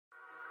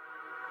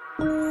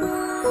I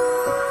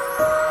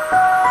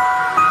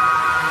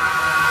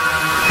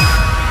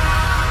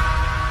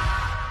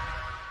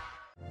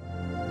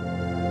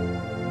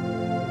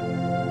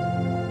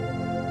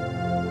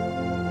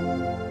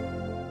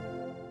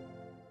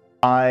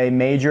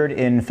majored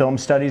in film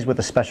studies with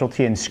a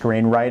specialty in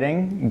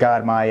screenwriting,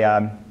 got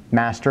my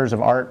Master's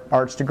of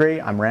Arts degree.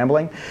 I'm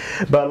rambling.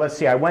 But let's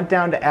see, I went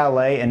down to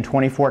LA in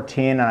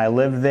 2014 and I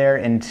lived there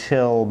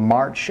until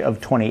March of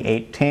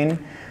 2018.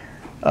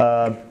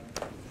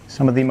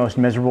 Some of the most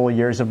miserable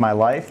years of my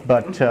life,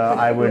 but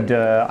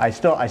I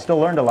still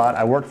learned a lot.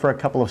 I worked for a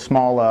couple of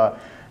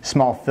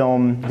small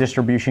film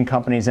distribution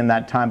companies in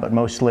that time, but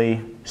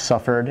mostly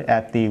suffered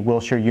at the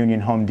Wilshire Union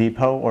Home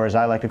Depot, or as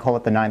I like to call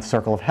it, the Ninth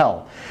Circle of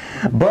Hell.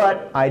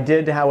 But I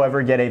did,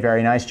 however, get a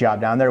very nice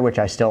job down there, which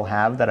I still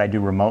have, that I do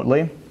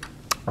remotely.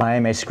 I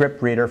am a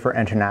script reader for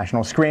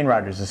International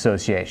Screenwriters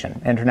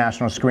Association.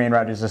 International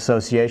Screenwriters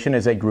Association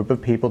is a group of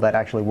people that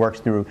actually works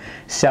through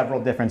several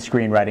different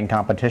screenwriting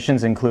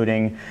competitions,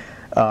 including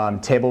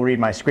Table Read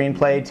My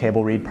Screenplay,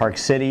 Table Read Park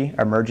City,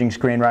 Emerging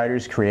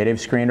Screenwriters, Creative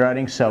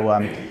Screenwriting. So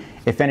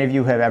if any of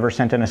you have ever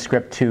sent in a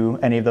script to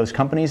any of those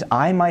companies,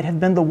 I might have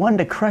been the one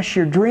to crush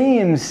your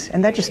dreams,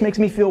 and that just makes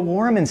me feel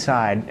warm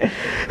inside.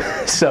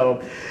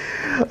 So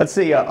let's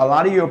see, a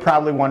lot of you are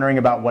probably wondering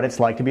about what it's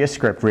like to be a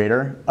script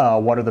reader,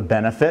 what are the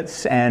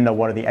benefits, and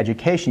what are the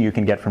education you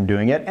can get from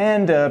doing it,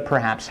 and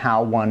perhaps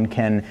how one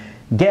can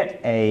get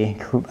a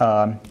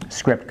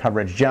script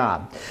coverage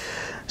job.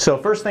 So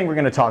first thing we're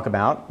going to talk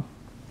about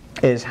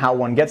is how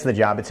one gets the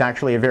job. It's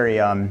actually a very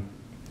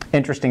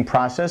interesting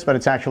process, but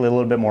it's actually a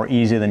little bit more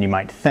easy than you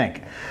might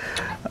think.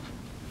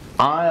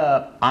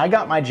 I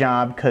got my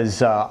job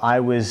because I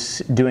was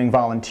doing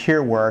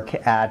volunteer work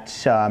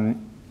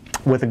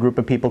with a group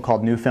of people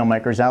called New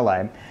Filmmakers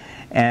LA,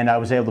 and I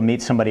was able to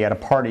meet somebody at a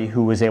party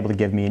who was able to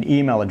give me an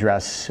email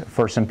address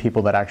for some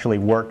people that actually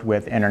worked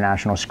with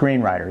international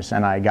screenwriters,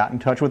 and I got in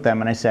touch with them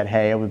and I said,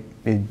 hey,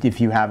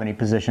 if you have any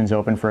positions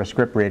open for a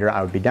script reader,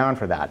 I would be down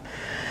for that.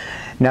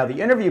 Now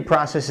the interview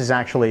process is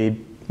actually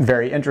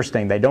very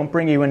interesting. They don't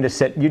bring you in to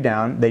sit you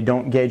down, they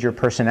don't gauge your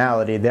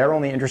personality, they're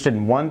only interested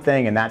in one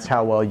thing, and that's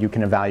how well you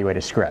can evaluate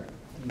a script.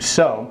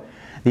 So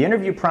the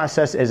interview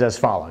process is as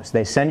follows.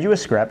 They send you a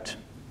script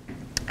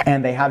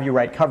and they have you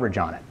write coverage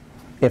on it.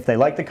 If they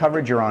like the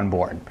coverage, you're on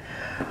board.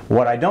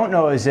 What I don't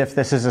know is if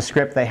this is a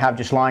script they have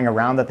just lying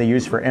around that they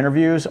use for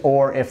interviews,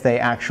 or if they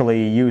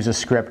actually use a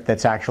script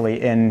that's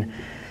actually in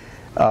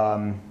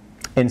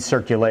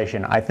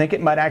circulation. I think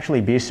it might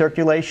actually be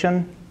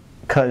circulation,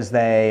 because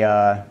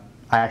I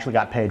actually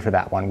got paid for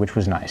that one, which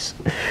was nice.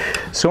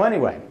 So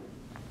anyway,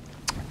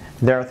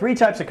 there are three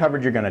types of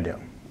coverage you're going to do,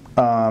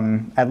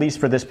 at least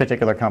for this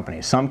particular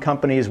company. Some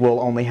companies will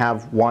only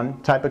have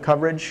one type of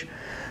coverage,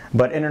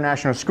 but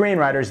International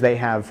Screenwriters, they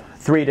have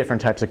three different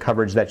types of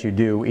coverage that you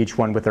do, each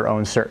one with their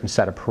own certain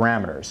set of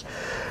parameters.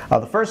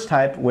 The first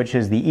type, which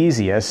is the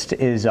easiest,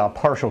 is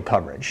partial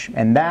coverage.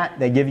 And that,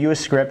 they give you a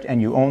script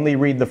and you only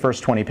read the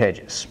first 20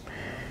 pages.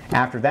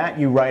 After that,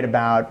 you write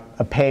about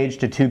a page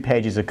to 2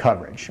 pages of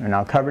coverage. And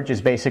now coverage is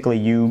basically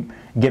you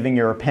giving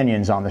your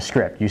opinions on the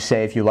script. You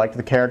say if you liked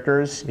the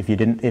characters, if you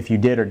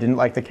did or didn't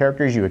like the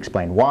characters, you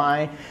explain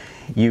why.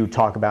 You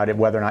talk about it,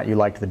 whether or not you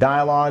liked the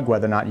dialogue,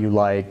 whether or not you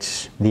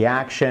liked the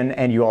action,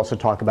 and you also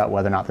talk about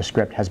whether or not the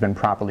script has been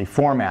properly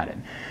formatted.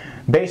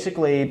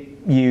 Basically,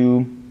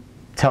 you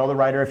tell the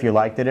writer if you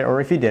liked it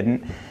or if you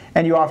didn't,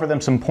 and you offer them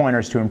some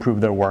pointers to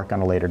improve their work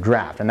on a later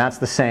draft. And that's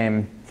the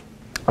same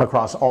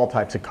across all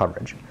types of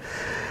coverage.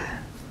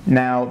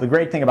 Now, the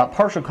great thing about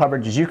partial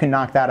coverage is you can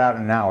knock that out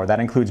in an hour. That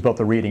includes both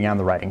the reading and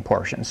the writing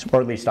portions,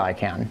 or at least I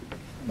can.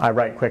 I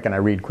write quick and I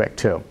read quick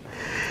too.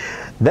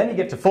 Then you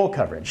get to full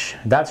coverage.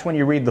 That's when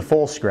you read the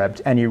full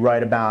script and you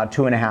write about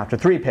 2.5 to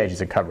 3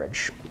 pages of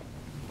coverage.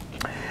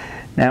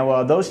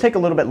 Now, those take a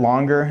little bit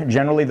longer.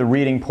 Generally, the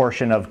reading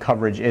portion of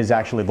coverage is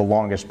actually the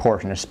longest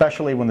portion,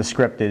 especially when the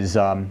script is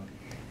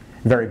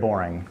very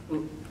boring.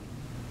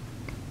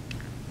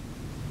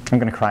 I'm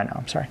going to cry now,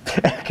 I'm sorry.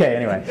 Okay,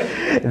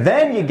 anyway.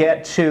 Then you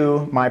get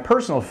to my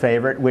personal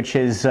favorite, which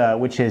is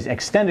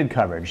extended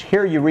coverage.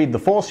 Here you read the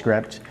full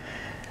script,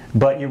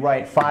 but you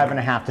write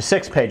 5.5 to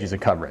 6 pages of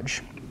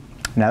coverage.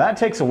 Now that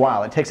takes a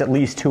while. It takes at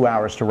least 2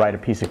 hours to write a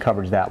piece of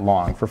coverage that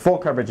long. For full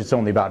coverage, it's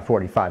only about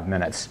 45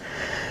 minutes.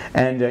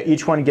 And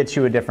each one gets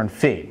you a different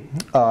fee.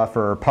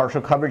 For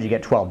partial coverage, you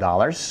get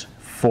 $12.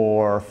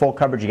 For full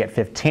coverage, you get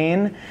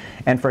 $15.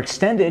 And for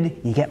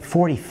extended, you get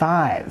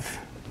 $45.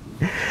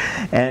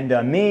 And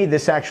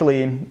this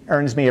actually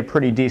earns me a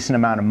pretty decent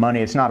amount of money.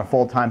 It's not a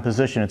full-time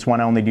position. It's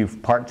one I only do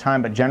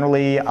part-time, but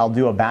generally I'll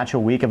do a batch a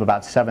week of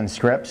about 7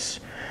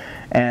 scripts,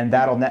 and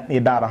that'll net me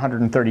about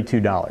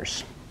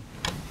 $132.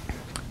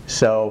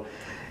 So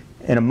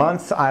in a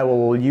month I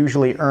will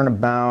usually earn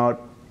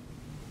about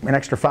an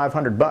extra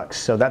 $500,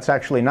 so that's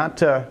actually not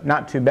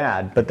too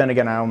bad. But then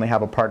again, I only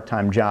have a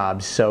part-time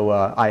job, so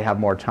I have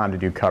more time to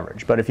do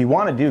coverage. But if you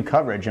want to do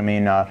coverage, I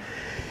mean,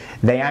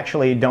 they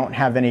actually don't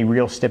have any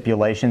real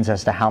stipulations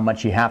as to how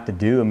much you have to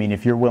do. I mean,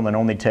 if you're willing to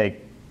only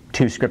take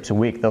 2 scripts a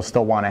week, they'll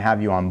still want to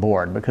have you on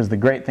board, because the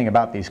great thing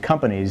about these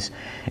companies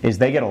is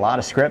they get a lot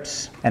of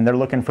scripts and they're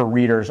looking for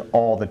readers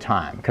all the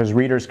time, because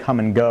readers come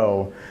and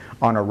go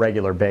on a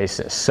regular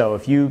basis. So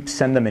if you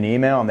send them an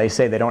email and they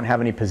say they don't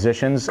have any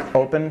positions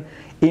open,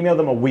 email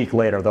them a week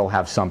later, they'll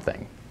have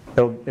something.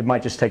 It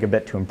might just take a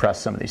bit to impress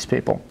some of these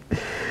people.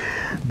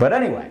 But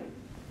anyway,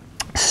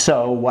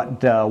 so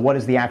what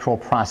is the actual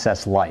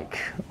process like?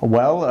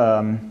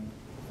 Well,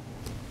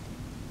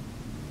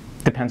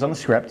 depends on the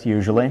script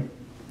usually.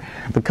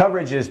 The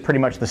coverage is pretty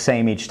much the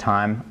same each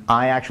time.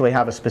 I actually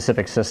have a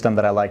specific system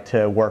that I like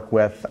to work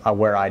with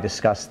where I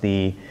discuss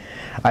the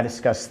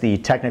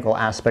technical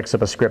aspects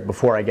of a script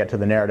before I get to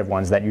the narrative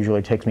ones. That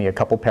usually takes me a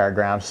couple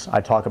paragraphs.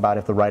 I talk about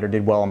if the writer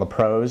did well on the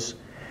prose.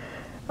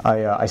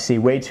 I see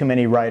way too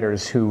many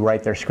writers who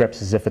write their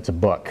scripts as if it's a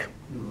book,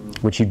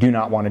 which you do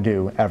not want to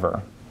do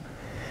ever.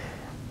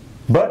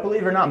 But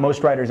believe it or not,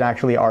 most writers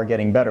actually are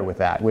getting better with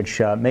that, which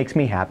makes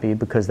me happy,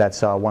 because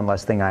that's one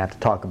less thing I have to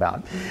talk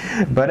about.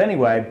 But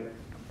anyway,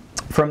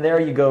 from there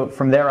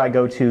I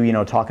go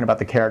to talking about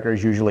the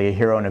characters, usually a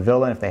hero and a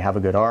villain if they have a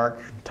good arc.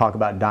 Talk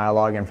about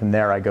dialogue, and from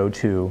there I go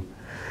to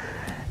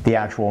the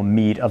actual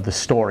meat of the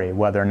story,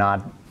 whether or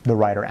not the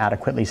writer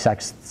adequately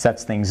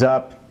sets things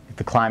up, if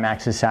the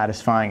climax is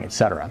satisfying,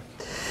 etc.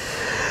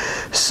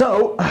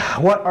 So,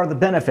 what are the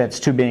benefits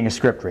to being a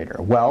script reader?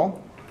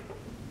 Well,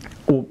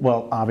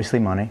 obviously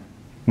money.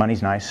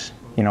 Money's nice.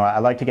 I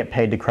like to get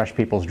paid to crush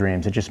people's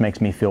dreams. It just makes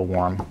me feel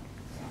warm.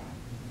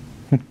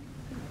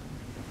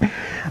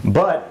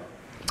 But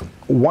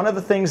one of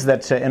the things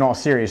that's, in all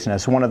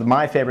seriousness, one of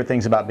my favorite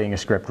things about being a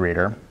script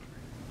reader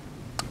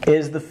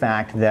is the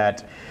fact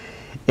that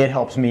it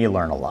helps me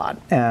learn a lot.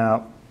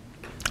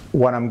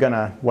 What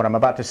I'm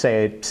about to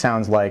say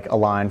sounds like a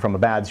line from a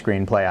bad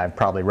screenplay I've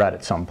probably read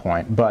at some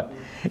point, but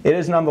it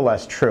is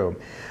nonetheless true.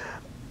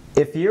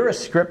 If you're a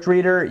script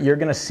reader, you're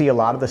going to see a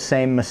lot of the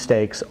same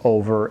mistakes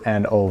over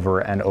and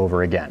over and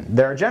over again.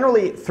 There are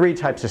generally 3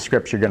 types of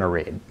scripts you're going to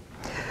read.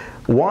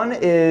 One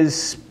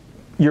is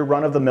your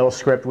run-of-the-mill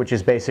script, which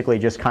is basically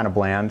just kind of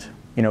bland.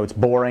 It's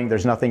boring.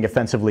 There's nothing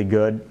offensively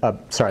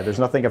there's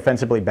nothing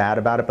offensively bad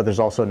about it, but there's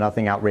also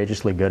nothing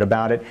outrageously good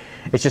about it.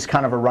 It's just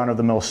kind of a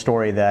run-of-the-mill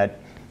story that,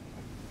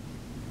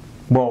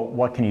 well,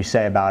 what can you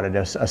say about it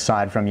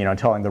aside from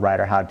telling the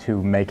writer how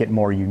to make it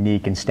more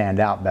unique and stand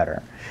out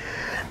better?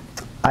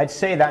 I'd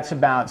say that's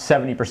about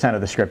 70%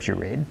 of the scripts you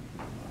read.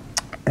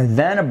 And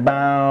then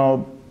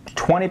about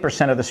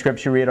 20% of the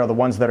scripts you read are the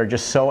ones that are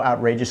just so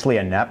outrageously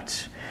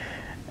inept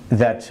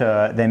that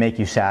they make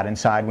you sad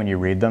inside when you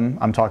read them.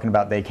 I'm talking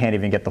about they can't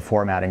even get the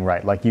formatting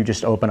right. Like, you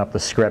just open up the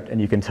script and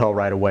you can tell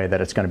right away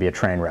that it's going to be a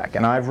train wreck.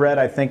 And I've read,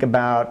 I think,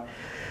 about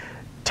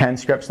 10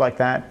 scripts like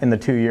that in the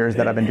 2 years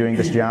that I've been doing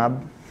this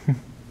job.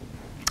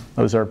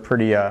 Those are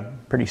pretty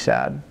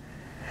sad.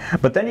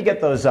 But then you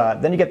get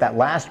that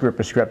last group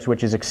of scripts,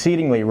 which is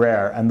exceedingly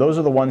rare, and those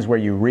are the ones where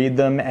you read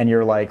them and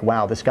you're like,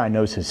 wow, this guy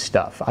knows his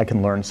stuff. I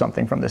can learn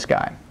something from this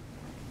guy.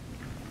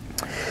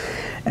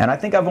 And I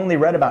think I've only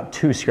read about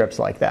 2 scripts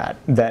like that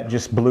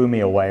just blew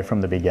me away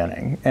from the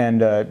beginning. And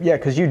yeah,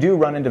 because you do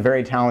run into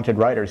very talented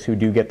writers who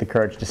do get the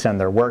courage to send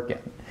their work in.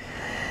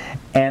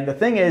 And the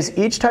thing is,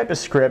 each type of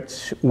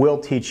script will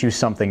teach you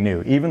something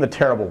new, even the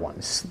terrible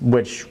ones,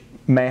 which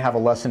may have a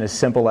lesson as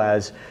simple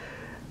as,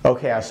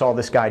 okay, I saw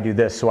this guy do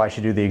this, so I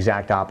should do the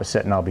exact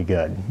opposite and I'll be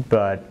good.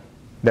 But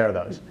there are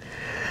those.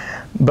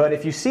 But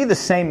if you see the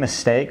same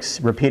mistakes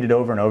repeated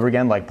over and over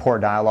again, like poor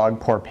dialogue,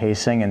 poor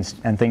pacing,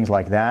 and things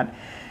like that,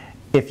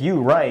 if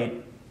you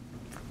write,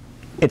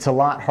 it's a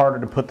lot harder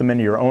to put them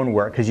into your own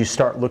work, because you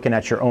start looking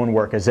at your own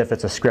work as if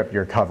it's a script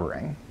you're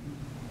covering.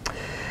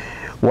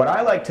 What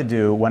I like to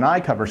do when I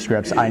cover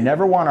scripts, I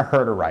never want to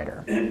hurt a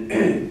writer.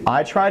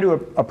 I try to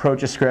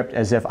approach a script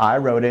as if I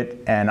wrote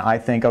it and I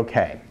think,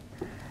 okay,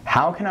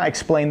 how can I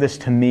explain this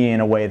to me in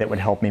a way that would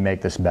help me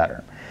make this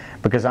better?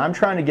 Because I'm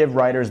trying to give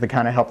writers the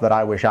kind of help that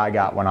I wish I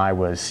got when I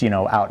was,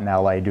 out in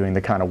LA doing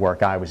the kind of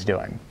work I was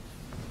doing.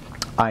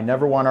 I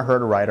never want to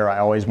hurt a writer. I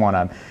always want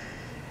to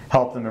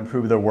help them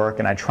improve their work,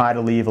 and I try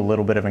to leave a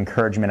little bit of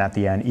encouragement at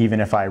the end, even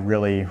if I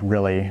really,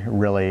 really,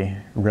 really,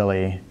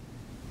 really,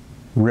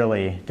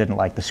 really didn't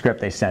like the script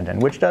they sent in,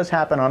 which does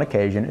happen on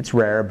occasion. It's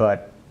rare,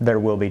 but there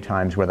will be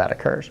times where that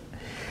occurs.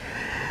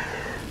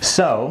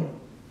 So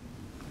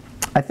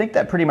I think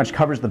that pretty much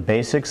covers the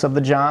basics of the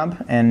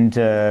job, and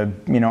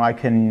I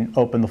can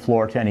open the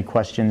floor to any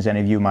questions any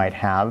of you might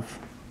have.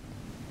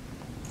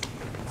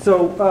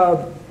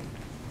 So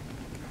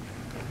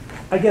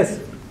I guess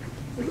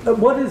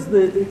what is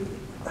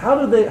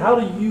how do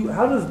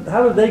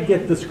they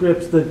get the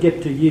scripts that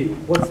get to you?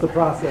 What's the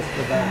process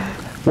for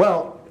that?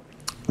 Well,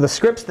 the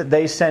scripts that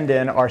they send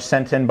in are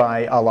sent in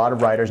by a lot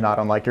of writers, not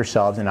unlike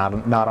yourselves and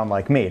not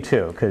unlike me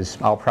too, because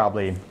I'll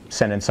probably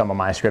send in some of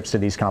my scripts to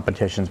these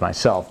competitions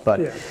myself. But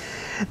yeah,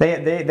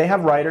 they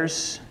have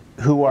writers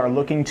who are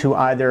looking to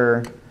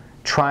either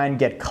try and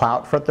get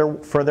clout for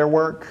their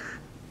work,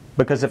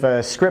 Because if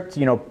a script,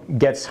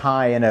 gets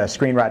high in a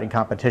screenwriting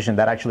competition,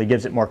 that actually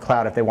gives it more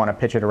clout if they want to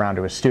pitch it around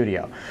to a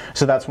studio.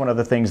 So that's one of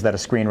the things that a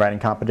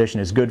screenwriting competition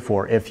is good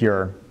for if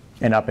you're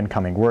an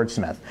up-and-coming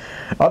wordsmith.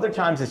 Other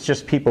times it's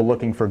just people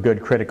looking for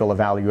good critical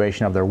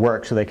evaluation of their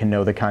work so they can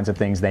know the kinds of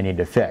things they need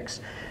to fix.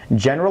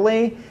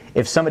 Generally,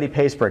 if somebody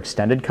pays for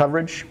extended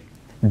coverage,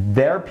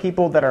 they're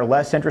people that are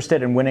less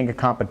interested in winning a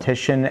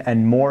competition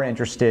and more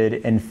interested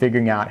in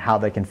figuring out how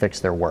they can fix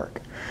their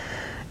work.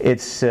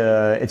 It's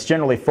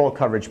generally full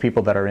coverage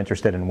people that are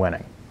interested in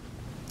winning.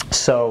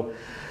 So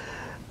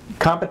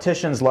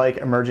competitions like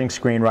Emerging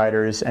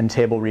Screenwriters and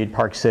Table Read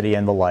Park City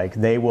and the like,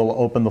 they will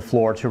open the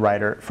floor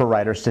to for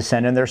writers to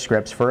send in their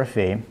scripts for a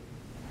fee.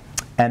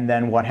 And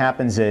then what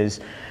happens is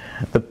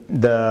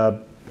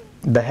the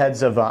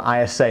heads of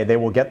ISA, they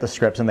will get the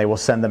scripts and they will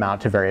send them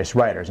out to various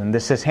writers. And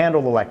this is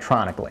handled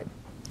electronically.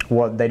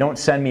 Well, they don't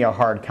send me a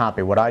hard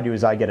copy. What I do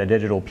is I get a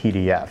digital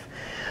PDF.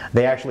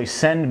 They actually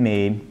send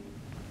me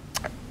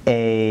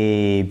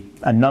a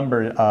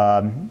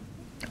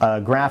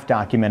graph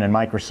document in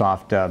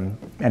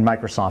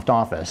Microsoft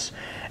Office,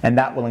 and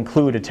that will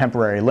include a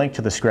temporary link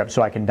to the script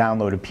so I can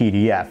download a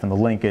PDF, and the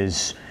link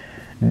is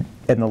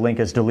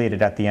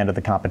deleted at the end of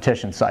the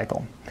competition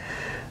cycle.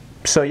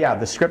 So yeah,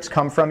 the scripts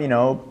come from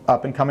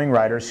up-and-coming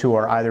writers who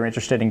are either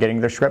interested in getting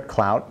their script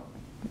clout,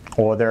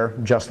 or they're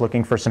just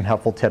looking for some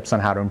helpful tips on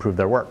how to improve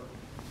their work.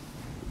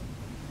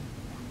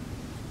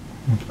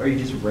 Are you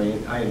just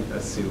I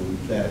assume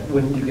that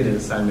when you get an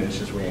assignment, it's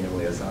just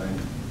randomly assigned?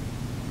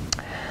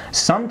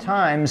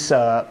 Sometimes,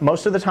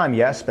 most of the time,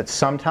 yes, but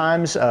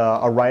sometimes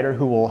a writer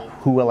who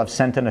will have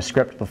sent in a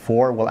script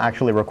before will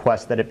actually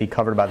request that it be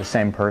covered by the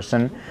same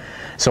person.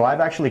 So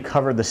I've actually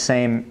covered the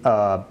same,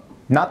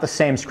 not the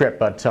same script,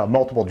 but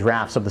multiple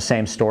drafts of the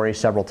same story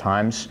several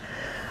times.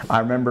 I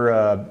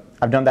remember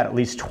I've done that at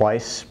least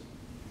twice.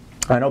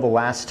 I know the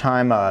last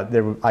time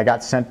I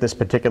got sent this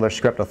particular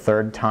script a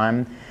third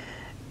time,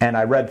 and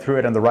I read through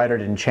it and the writer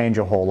didn't change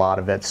a whole lot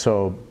of it.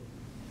 So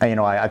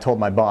I told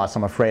my boss,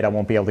 I'm afraid I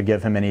won't be able to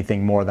give him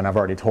anything more than I've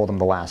already told him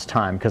the last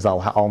time because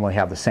I'll only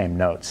have the same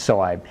notes. So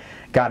I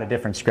got a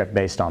different script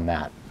based on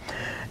that.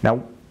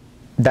 Now,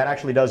 that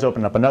actually does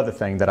open up another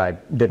thing that I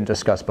didn't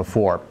discuss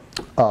before.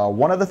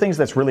 One of the things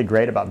that's really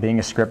great about being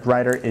a script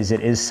writer is it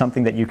is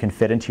something that you can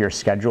fit into your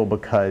schedule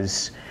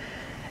because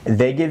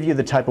they give you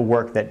the type of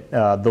work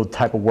the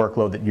type of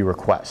workload that you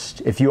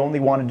request. If you only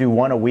want to do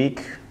one a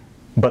week,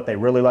 but they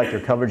really like your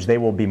coverage, they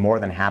will be more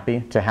than happy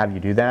to have you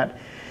do that.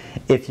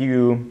 If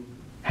you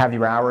have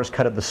your hours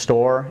cut at the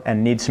store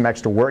and need some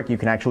extra work, you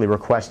can actually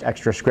request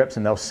extra scripts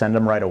and they'll send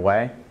them right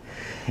away.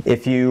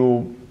 If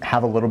you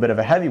have a little bit of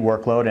a heavy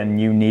workload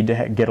and you need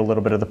to get a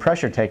little bit of the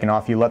pressure taken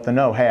off, you let them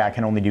know, hey, I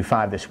can only do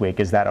 5 this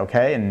week. Is that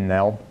okay? And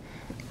they'll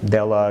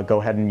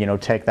go ahead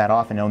and take that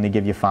off and only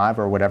give you 5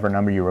 or whatever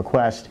number you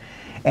request.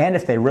 And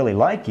if they really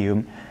like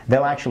you,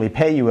 they'll actually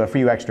pay you a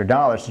few extra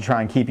dollars to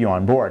try and keep you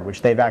on board,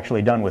 which they've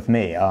actually done with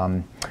me.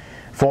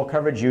 Full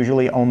coverage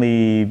usually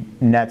only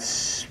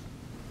nets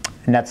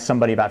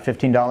somebody about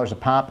 $15 a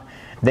pop.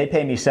 They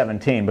pay me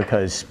 $17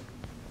 because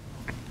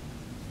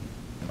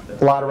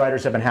a lot of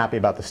writers have been happy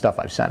about the stuff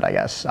I've sent, I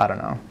guess. I don't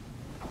know.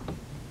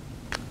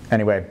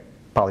 Anyway,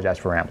 apologize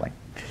for rambling.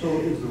 So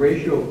is the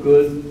ratio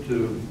good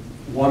to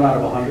 1 out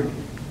of 100? Is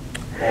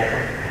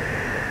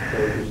that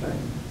what you're saying?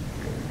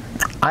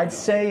 I'd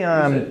say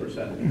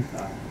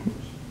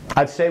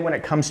I'd say when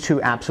it comes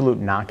to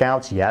absolute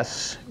knockouts,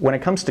 yes. When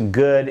it comes to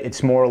good,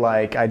 it's more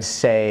like I'd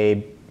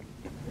say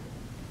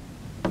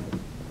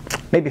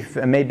maybe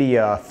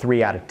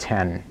 3 out of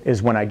 10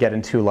 is when I get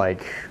into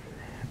like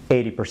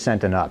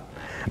 80% and up.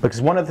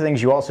 Because one of the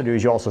things you also do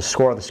is you also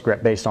score the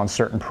script based on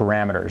certain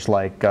parameters.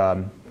 Like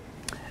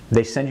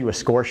they send you a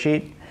score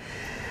sheet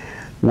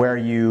where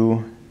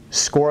you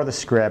score the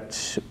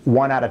script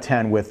 1 out of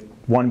 10 with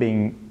 1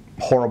 being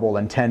horrible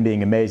and 10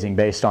 being amazing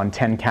based on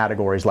 10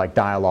 categories like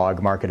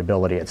dialogue,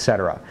 marketability,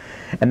 etc.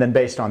 And then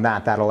based on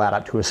that, that'll add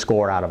up to a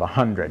score out of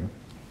 100.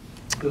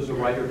 Does the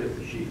writer get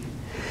the sheet?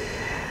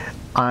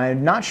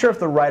 I'm not sure if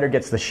the writer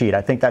gets the sheet.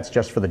 I think that's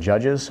just for the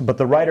judges, but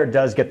the writer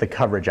does get the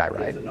coverage I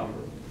write. The number.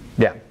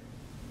 Yeah.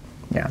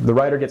 Yeah, the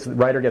writer gets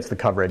the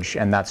coverage,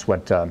 and that's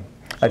what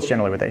that's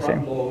generally what they say.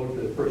 Front load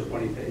the first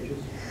 20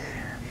 pages?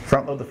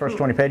 Front load the first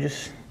 20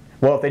 pages?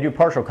 Well, if they do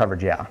partial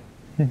coverage, yeah.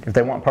 If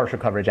they want partial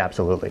coverage,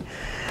 absolutely.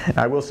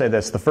 I will say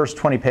this, the first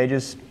 20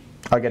 pages,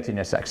 I'll get to you in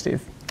a sec,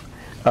 Steve.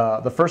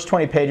 The first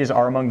 20 pages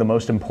are among the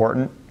most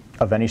important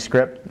of any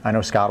script. I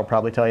know Scott will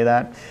probably tell you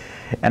that.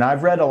 And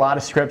I've read a lot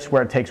of scripts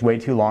where it takes way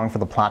too long for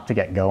the plot to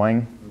get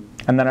going.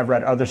 And then I've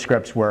read other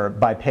scripts where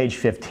by page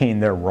 15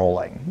 they're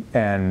rolling.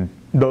 And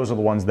those are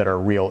the ones that are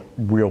real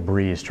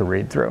breeze to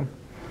read through.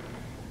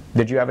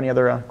 Did you have any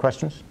other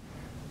questions?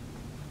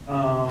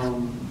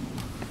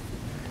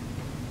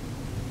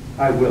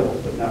 I will,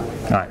 but not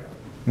right now. All right.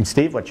 And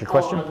Steve, what's your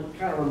question? It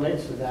kind of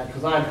relates to that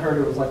because I've heard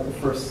it was like the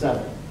first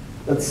 7.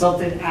 That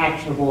something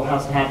actionable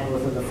has to happen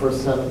within the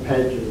first 7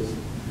 pages,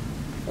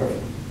 or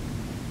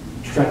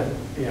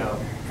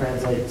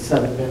translate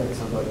 7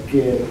 minutes of a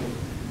gig.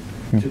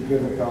 to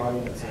mimic the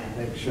audience and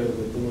make sure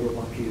that the little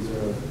monkeys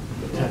are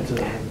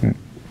attentive.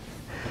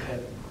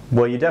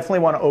 Well, you definitely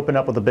want to open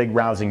up with a big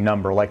rousing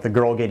number, like the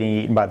girl getting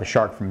eaten by the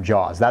shark from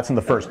Jaws. That's in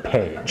the first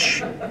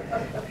page.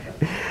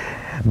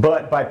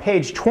 But by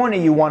page 20,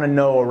 you want to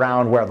know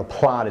around where the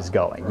plot is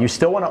going. You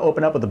still want to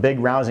open up with a big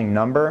rousing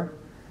number,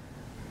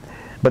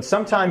 but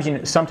sometimes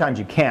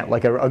you can't.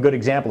 Like a good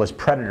example is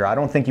Predator. I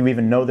don't think you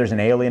even know there's an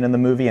alien in the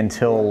movie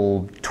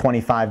until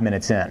 25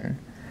 minutes in.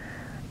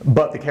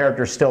 But the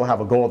characters still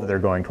have a goal that they're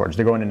going towards.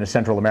 They're going into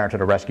Central America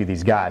to rescue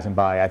these guys, and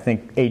by, I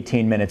think,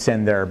 18 minutes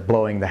in, they're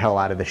blowing the hell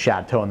out of the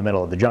chateau in the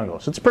middle of the jungle.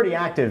 So it's a pretty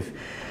active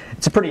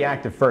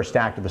first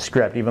act of the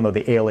script, even though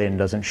the alien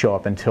doesn't show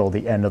up until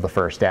the end of the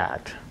first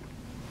act.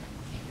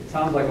 It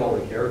sounds like all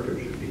the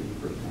characters should be in the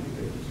first 20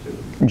 pages,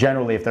 too.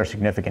 Generally, if they're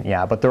significant,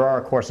 yeah. But there are,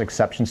 of course,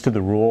 exceptions to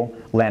the rule.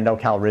 Lando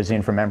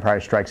Calrissian from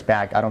Empire Strikes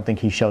Back, I don't think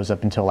he shows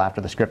up until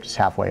after the script is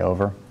halfway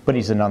over. But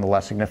he's a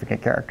nonetheless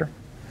significant character.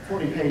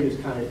 40 pages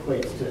kind of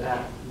equates to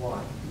Act 1.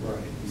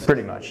 Right.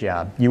 Pretty much,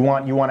 yeah. You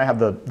want to have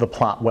the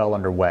plot well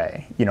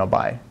underway,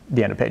 by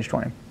the end of page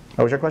 20.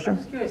 What was your I'm question?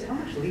 just curious, how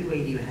much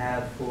leeway do you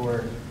have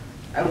for,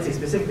 I would say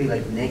specifically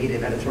like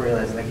negative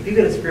editorializing? Like if you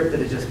get a script that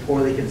is just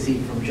poorly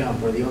conceived from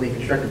jump, where the only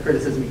constructive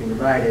criticism you can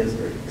provide is,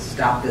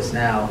 stop this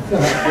now,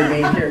 your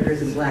main character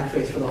is in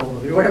blackface for the whole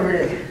movie, or whatever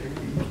it is.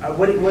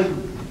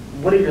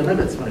 What are your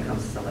limits when it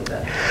comes to stuff like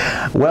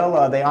that?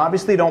 Well, they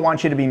obviously don't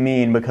want you to be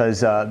mean because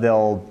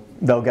they'll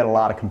get a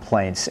lot of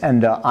complaints.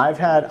 And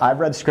I've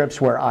read scripts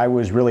where I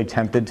was really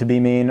tempted to be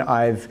mean.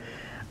 I've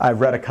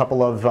read a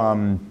couple of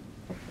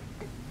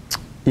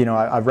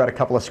I've read a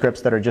couple of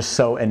scripts that are just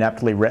so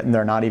ineptly written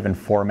they're not even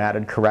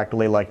formatted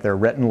correctly. Like they're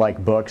written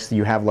like books.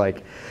 You have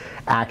like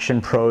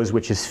action prose,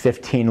 which is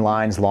 15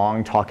 lines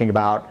long, talking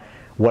about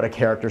what a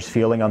character's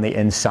feeling on the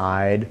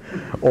inside,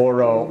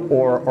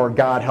 or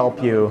God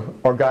help you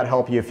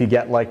if you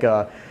get like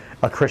a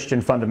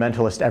Christian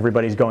fundamentalist,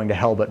 everybody's going to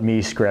hell but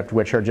me script,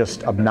 which are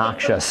just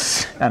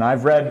obnoxious. And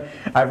I've read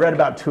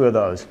about 2 of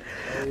those.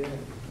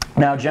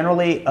 Now,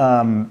 generally,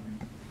 I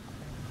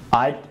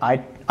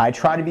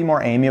try to be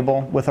more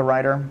amiable with a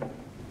writer.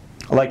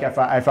 Like if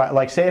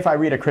I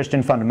read a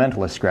Christian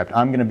fundamentalist script,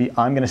 I'm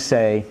gonna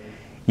say,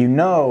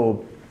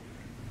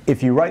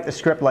 if you write the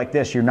script like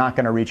this, you're not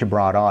going to reach a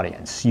broad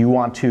audience. You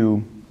want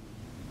to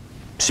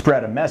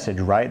spread a message,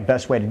 right? The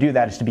best way to do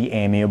that is to be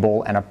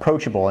amiable and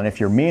approachable. And if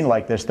you're mean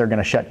like this, they're going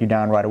to shut you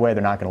down right away.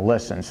 They're not going to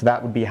listen. So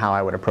that would be how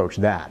I would approach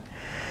that.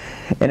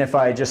 And if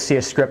I just see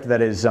a script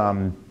that is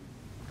an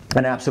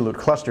absolute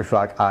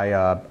clusterfuck,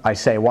 I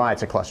say why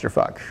it's a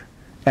clusterfuck.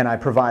 And I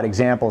provide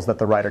examples that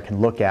the writer can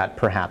look at,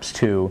 perhaps,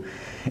 to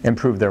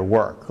improve their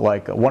work.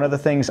 Like one of the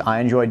things I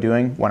enjoy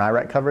doing when I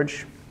write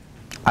coverage,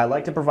 I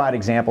like to provide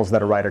examples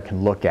that a writer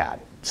can look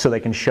at, so they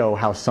can show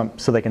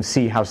so they can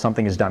see how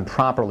something is done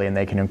properly, and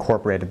they can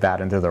incorporate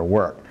that into their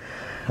work.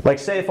 Like,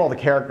 say if all the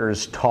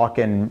characters talk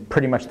in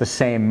pretty much the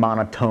same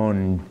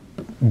monotone,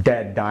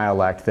 dead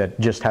dialect that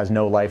just has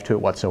no life to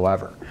it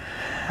whatsoever.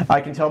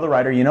 I can tell the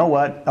writer, you know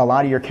what, a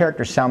lot of your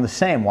characters sound the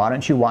same. Why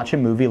don't you watch a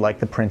movie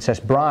like The Princess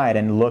Bride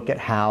and look at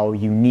how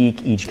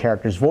unique each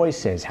character's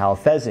voice is, how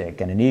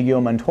Fezzik and Inigo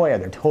Montoya,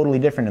 they're totally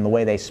different in the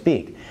way they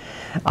speak.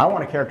 I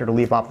want a character to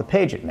leap off the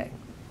page at me.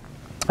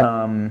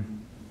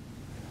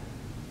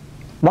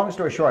 Long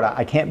story short,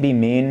 I can't be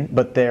mean,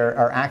 but there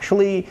are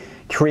actually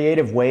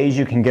creative ways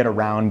you can get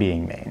around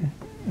being mean.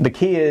 The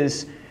key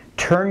is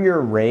turn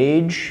your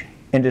rage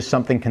into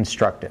something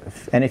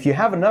constructive. And if you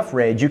have enough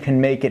rage, you can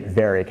make it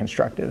very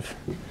constructive.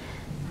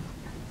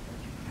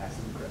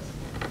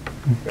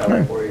 Got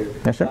one for you.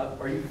 Yes, sir.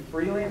 Are you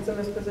freelance in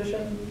this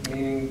position?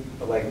 Meaning,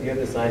 like, you have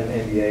to sign an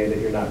NDA that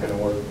you're not going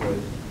to work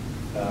with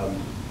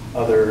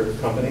other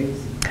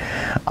companies?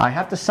 I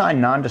have to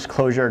sign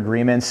non-disclosure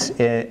agreements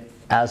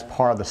as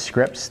part of the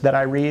scripts that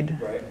I read.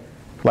 Right.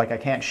 Like, I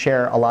can't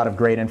share a lot of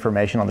great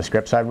information on the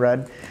scripts I've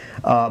read,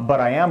 but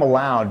I am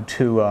allowed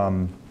to,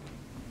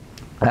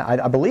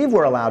 I believe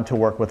we're allowed to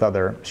work with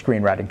other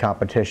screenwriting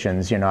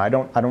competitions. I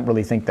don't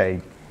really think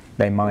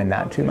they mind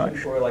that too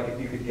much. Or like if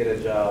you could get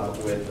a job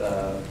with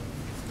a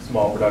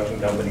small production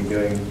company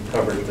doing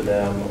coverage for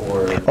them,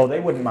 or oh, they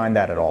wouldn't mind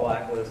that at all.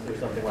 Blacklist or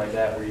something like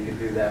that, where you could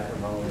do that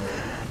from home.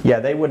 Yeah,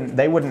 they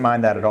wouldn't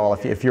mind that at all.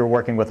 If you're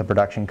working with a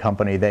production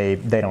company, they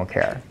don't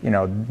care.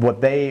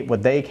 What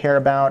they care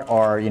about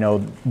are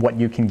what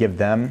you can give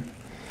them,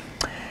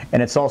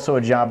 and it's also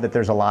a job that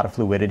there's a lot of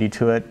fluidity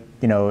to it.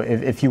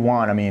 If you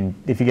want,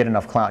 if you get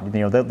enough clout,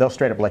 they'll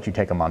straight up let you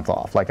take a month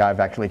off. Like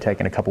I've actually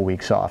taken a couple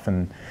weeks off,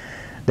 and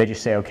they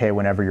just say, okay,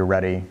 whenever you're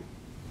ready,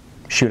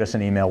 shoot us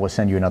an email, we'll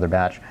send you another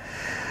batch.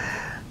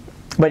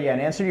 But yeah,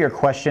 in answer to your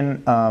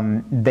question,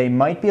 they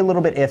might be a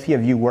little bit iffy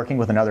of you working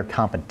with another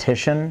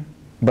competition,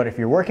 but if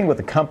you're working with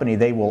a company,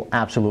 they will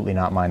absolutely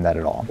not mind that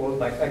at all.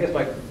 Well, I guess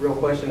my real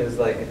question is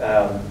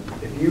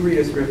if you read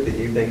a script that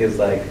you think is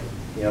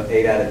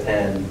 8 out of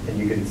 10, and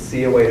you can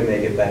see a way to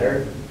make it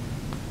better,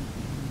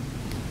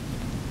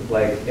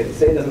 if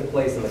say it doesn't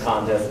place in the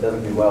contest, it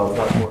doesn't do well, it's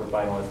not a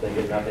quarterfinalist, they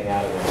get nothing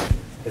out of it.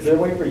 Is there a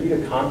way for you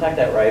to contact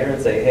that writer and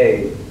say,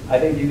 hey, I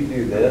think you could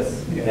do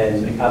this,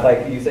 and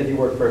like you said, you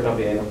worked for a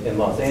company in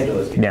Los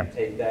Angeles. You could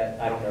take that.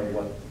 I don't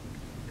know what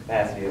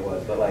capacity it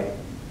was, but like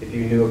if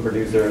you knew a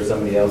producer or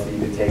somebody else that you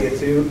could take it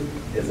to,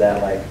 is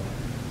that like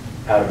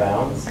out of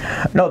bounds?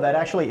 No, that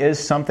actually is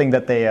something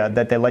that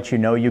they let you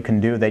know you can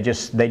do. They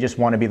just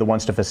want to be the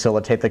ones to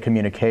facilitate the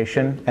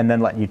communication and then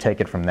let you take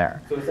it from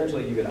there. So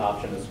essentially, you could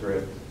option a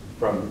script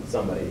from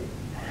somebody,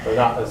 or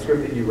not a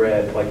script that you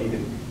read. Like you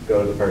could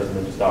go to the person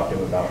and just talk to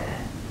them about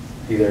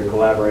either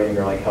collaborating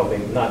or like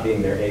helping, not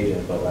being their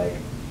agent, but like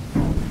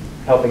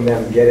helping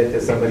them get it to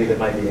somebody that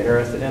might be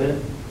interested in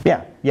it.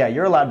 Yeah,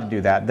 you're allowed to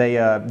do that. They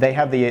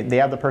have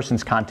the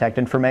person's contact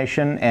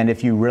information, and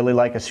if you really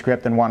like a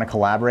script and want to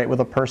collaborate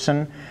with a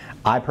person,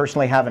 I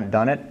personally haven't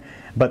done it,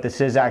 but this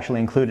is actually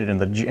included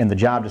in the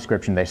job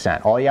description they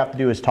sent. All you have to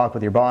do is talk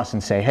with your boss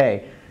and say,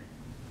 hey,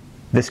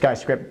 this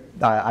guy's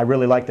script, I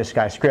really like this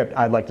guy's script.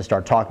 I'd like to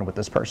start talking with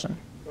this person.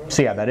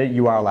 So yeah,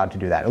 you are allowed to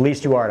do that. At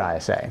least you are at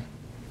ISA.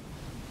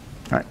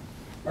 All right.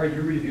 Are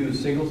you reviewing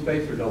single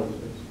space or double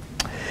space?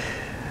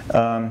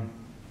 Do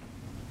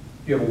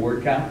you have a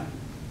word count?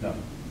 No.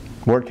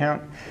 Word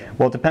count?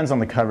 Well, it depends on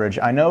the coverage.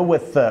 I know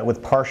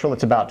with partial,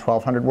 it's about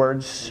 1,200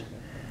 words.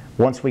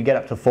 Once we get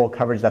up to full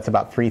coverage, that's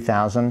about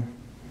 3,000.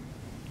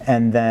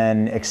 And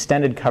then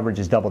extended coverage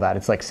is double that.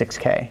 It's like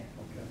 6K. Okay.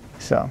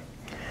 So.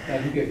 Now,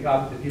 do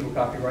people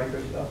copyright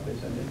their stuff they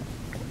send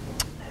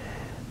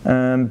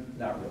in?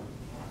 Not really.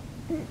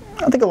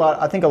 I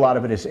think a lot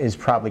of it is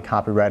probably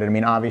copyrighted. I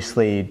mean,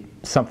 obviously,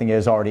 something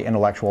is already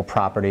intellectual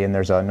property, and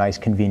there's a nice,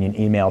 convenient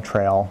email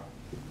trail.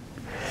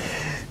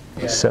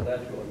 Yeah, So.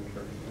 That's really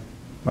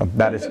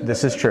encouraging.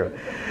 This is true.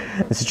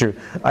 This is true.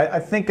 I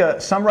think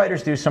some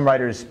writers do. Some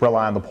writers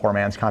rely on the poor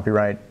man's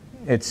copyright.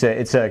 It's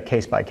a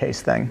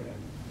case-by-case thing.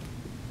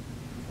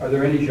 Are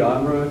there any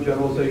genre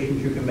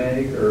generalizations you can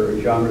make, or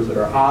genres that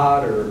are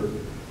hot, or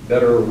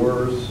better or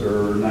worse,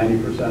 or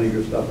 90% of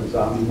your stuff is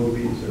zombie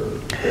movies, or?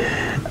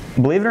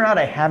 Believe it or not,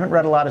 I haven't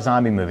read a lot of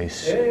zombie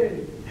movies.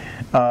 Hey.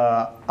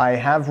 I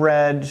have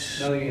read.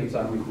 Nothing against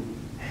zombie movies.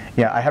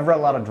 Yeah, I have read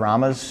a lot of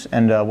dramas,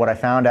 and what I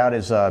found out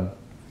is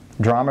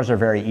dramas are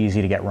very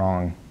easy to get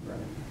wrong. Right.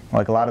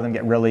 Like a lot of them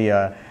get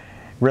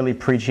really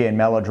preachy and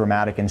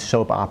melodramatic and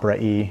soap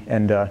opera-y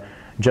and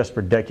just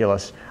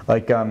ridiculous.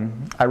 Like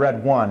I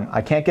read one,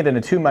 I can't get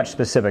into too much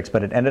specifics,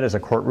 but it ended as a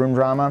courtroom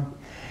drama,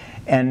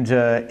 and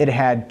it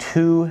had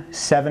 2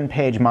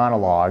 7-page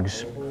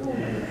monologues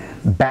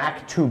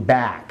back to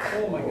back.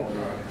 Oh my God.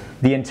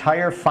 The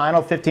entire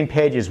final 15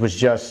 pages was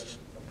just.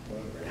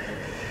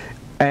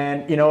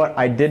 And you know what?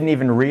 I didn't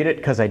even read it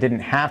because I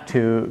didn't have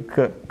to,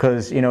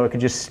 because I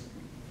could just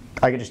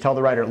tell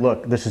the writer,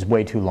 look, this is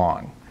way too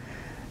long.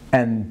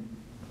 And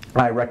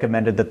I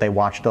recommended that they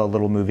watched a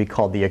little movie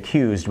called The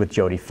Accused with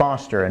Jodie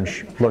Foster and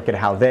look at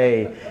how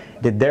they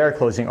did their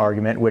closing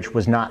argument, which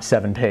was not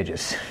 7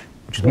 pages,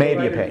 which is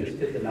maybe a page. Just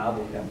hit the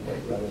novel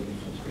template rather than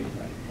some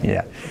screenwriting.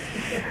 Yeah.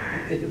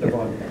 Hit the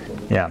wrong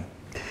template. Yeah.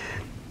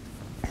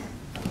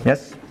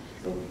 Yes?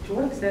 So to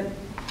what extent,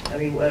 I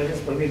mean, I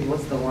guess maybe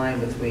what's the line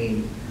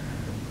between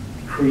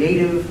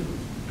creative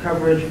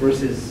coverage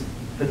versus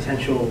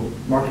potential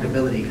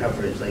marketability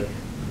coverage? Like,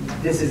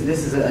 this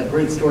is a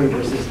great story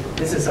versus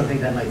this is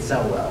something that might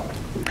sell well.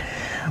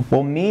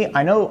 Well,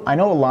 I know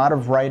a lot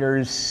of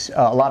writers,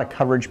 a lot of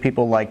coverage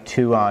people like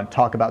to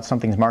talk about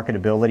something's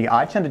marketability.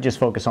 I tend to just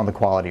focus on the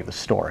quality of the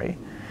story.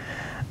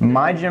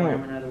 My general.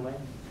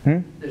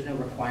 There's no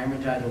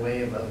requirement either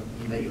way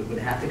that you would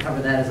have to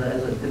cover that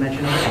as a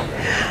dimension of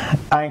it?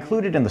 I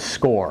include it in the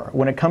score.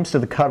 When it comes to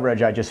the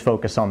coverage, I just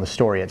focus on the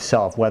story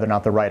itself, whether or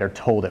not the writer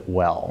told it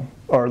well,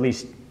 or at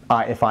least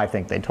if I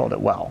think they told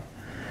it well.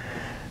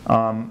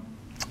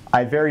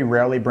 I very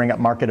rarely bring up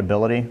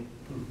marketability.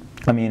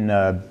 I mean,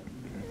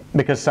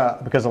 because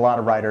a lot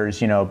of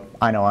writers, I know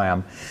I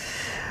am.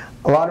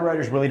 A lot of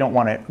writers really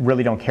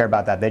don't care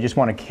about that. They just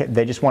want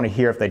to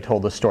hear if they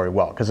told the story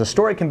well. Because a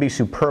story can be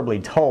superbly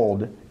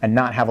told and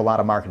not have a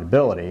lot of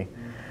marketability.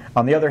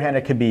 On the other hand,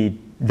 it could be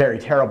very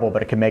terrible,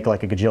 but it can make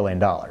like $1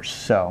 gajillion.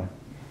 So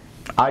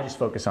I just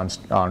focus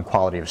on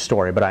quality of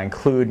story, but I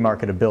include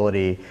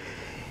marketability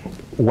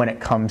when it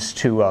comes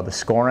to the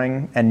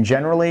scoring. And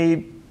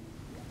generally,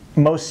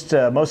 most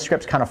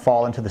scripts kind of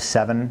fall into the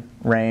 7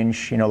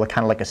 range. Kind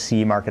of like a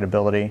C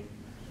marketability.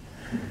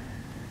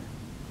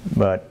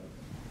 But.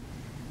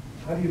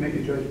 How do you make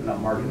a judgment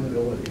on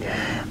marketability?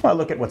 Well, I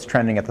look at what's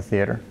trending at the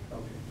theater.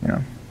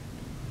 Okay.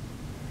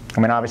 I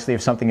mean, obviously,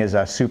 if something is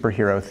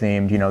superhero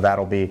themed,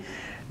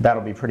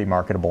 that'll be pretty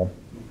marketable.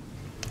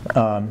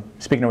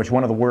 Speaking of which,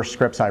 one of the worst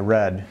scripts I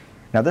read.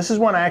 Now, this is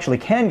one I actually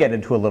can get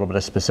into a little bit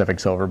of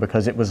specifics over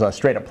because it was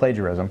straight up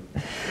plagiarism.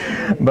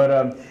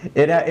 But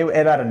it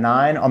had a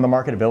 9 on the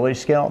marketability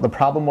scale. The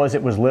problem was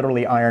it was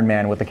literally Iron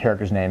Man with the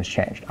characters' names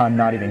changed. I'm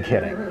not even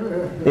kidding.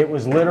 It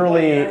was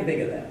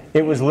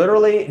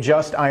literally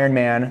just Iron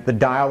Man. The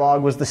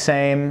dialogue was the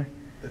same.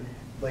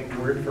 Like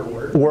word for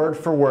word? Word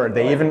for word.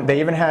 They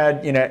even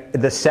had,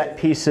 the set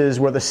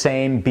pieces were the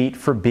same beat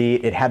for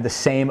beat. It had the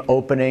same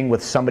opening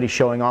with somebody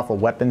showing off a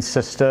weapons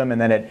system, and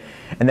then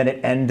it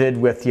ended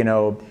with,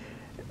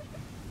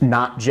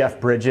 not Jeff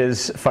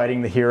Bridges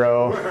fighting the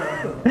hero.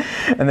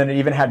 And then it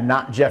even had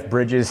not Jeff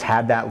Bridges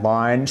had that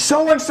line,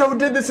 so-and-so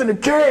did this in a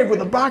cave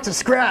with a box of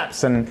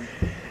scraps. And,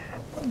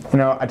 you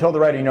know, I told the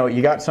writer, you know,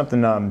 you got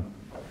something,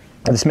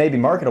 this may be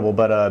marketable,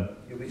 but,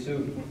 You'll be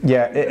sued.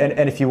 yeah,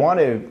 and if you want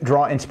to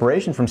draw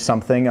inspiration from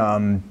something,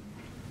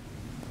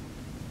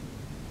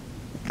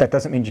 that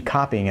doesn't mean you're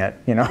copying it,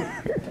 you know?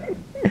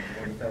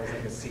 That was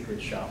like a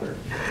secret shopper.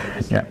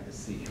 Just Yeah. trying to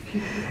see.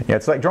 Yeah,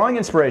 it's like drawing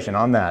inspiration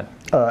on that.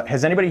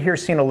 Has anybody here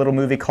seen a little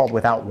movie called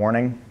Without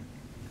Warning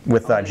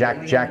with Jack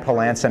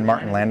Palance and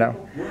Martin Landau?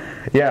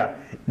 Yeah,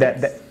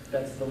 That's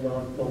the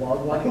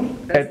log line.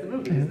 That's the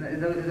movie, isn't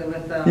it? Is it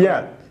with,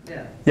 yeah.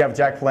 Yeah. Yeah, with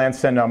Jack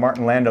Palance and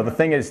Martin Landau. The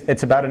thing is,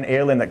 it's about an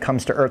alien that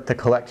comes to Earth to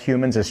collect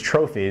humans as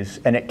trophies,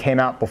 and it came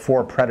out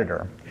before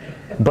Predator.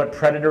 But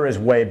Predator is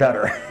way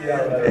better.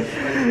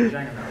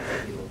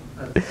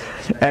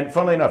 And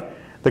funnily enough,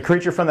 the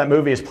creature from that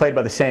movie is played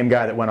by the same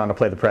guy that went on to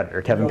play the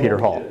Predator, Kevin Peter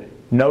Hall.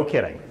 No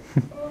kidding.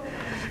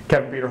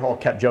 Kevin Peter Hall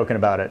kept joking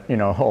about it, you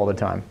know, all the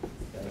time.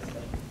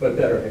 But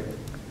better.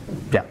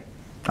 Yeah,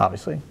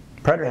 obviously.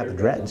 Predator had the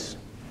dreads.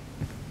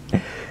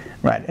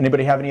 Right.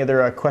 Anybody have any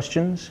other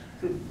questions?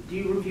 So do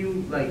you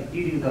review, like, do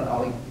you do the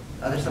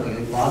other stuff,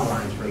 like log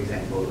lines, for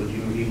example? Would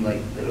you review, like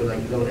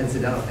little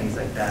incidental things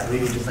like that? Or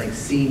even just, like,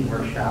 scene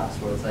workshops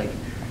where it's like,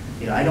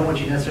 you know, I don't want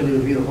you to necessarily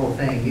review the whole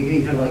thing.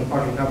 You can do, like,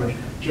 partial coverage,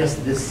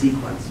 just this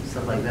sequence,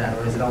 stuff like that.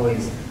 Or is it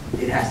always,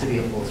 it has to be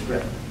a full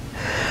script?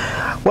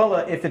 Well,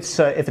 if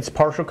it's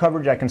partial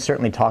coverage, I can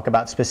certainly talk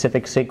about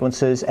specific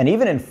sequences, and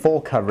even in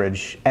full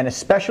coverage, and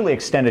especially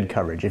extended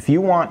coverage. If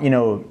you want, you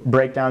know,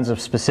 breakdowns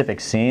of specific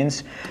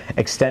scenes,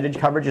 extended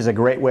coverage is a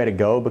great way to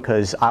go,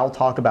 because I'll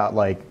talk about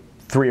like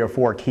 3 or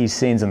 4 key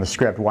scenes in the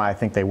script, why I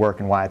think they work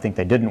and why I think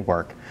they didn't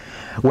work.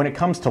 When it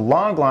comes to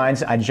log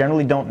lines, I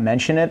generally don't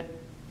mention it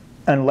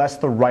unless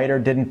the writer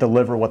didn't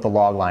deliver what the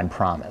log line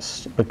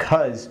promised,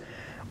 because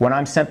when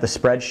I'm sent the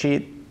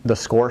spreadsheet, the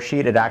score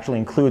sheet, it actually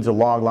includes a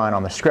log line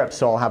on the script,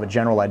 so I'll have a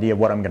general idea of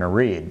what I'm going to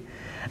read.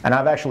 And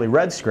I've actually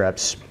read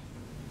scripts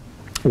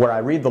where I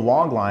read the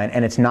log line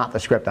and it's not the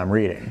script I'm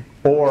reading.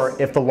 Or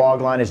if the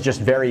log line is just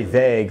very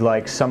vague,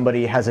 like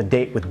somebody has a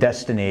date with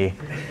destiny,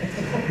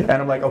 and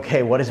I'm like,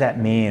 okay, what does that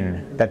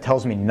mean? That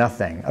tells me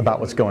nothing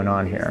about what's going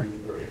on here.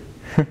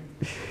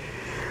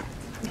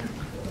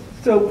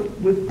 So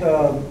with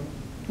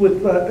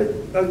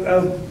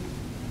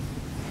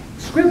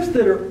scripts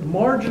that are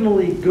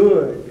marginally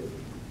good,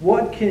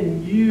 what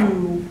can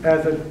you,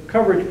 as a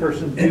coverage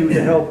person, do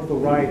to help the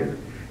writer?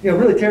 You know,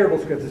 really terrible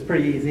scripts is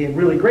pretty easy, and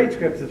really great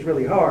scripts is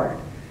really hard,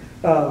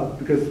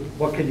 because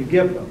what can you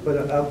give them? But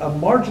a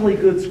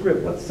marginally good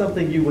script, what's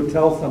something you would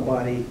tell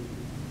somebody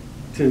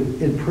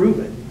to improve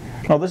it?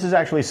 Well, this is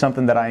actually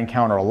something that I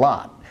encounter a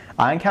lot.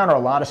 I encounter a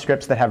lot of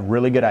scripts that have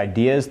really good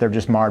ideas, they're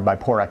just marred by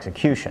poor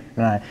execution.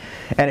 And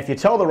if you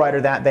tell the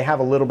writer that, they have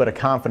a little bit of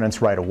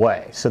confidence right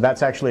away. So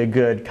that's actually a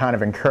good kind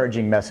of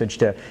encouraging message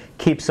to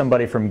keep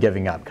somebody from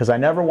giving up. Because I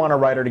never want a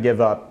writer to give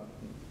up,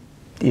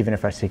 even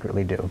if I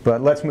secretly do.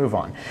 But let's move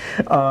on.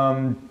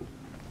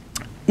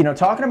 You know,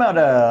 talking about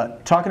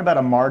a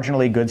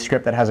marginally good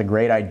script that has a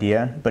great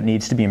idea but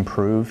needs to be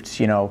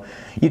improved, you know,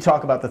 you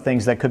talk about the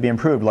things that could be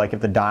improved, like if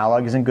the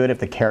dialogue isn't good, if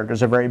the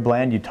characters are very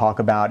bland, you talk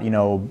about, you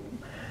know,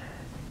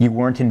 you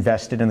weren't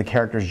invested in the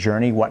character's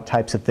journey, what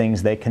types of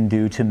things they can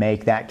do to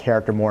make that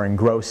character more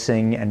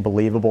engrossing and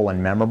believable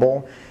and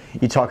memorable.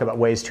 You talk about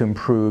ways to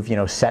improve, you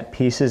know, set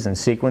pieces and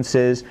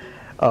sequences.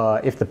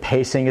 If the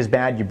pacing is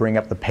bad, you bring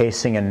up the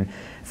pacing and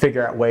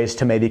figure out ways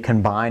to maybe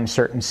combine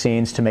certain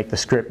scenes to make the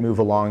script move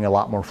along a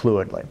lot more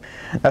fluidly.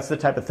 That's the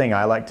type of thing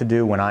I like to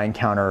do when I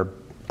encounter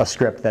a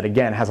script that,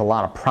 again, has a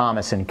lot of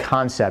promise and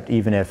concept,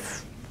 even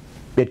if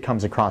it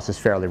comes across as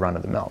fairly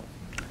run-of-the-mill.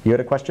 You had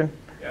a question?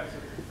 Yes.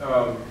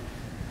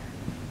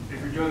 If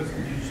you're doing this,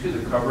 you just do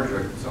the coverage,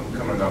 like something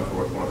coming up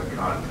for one of the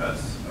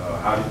contests.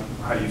 How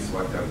do you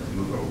select them to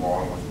move it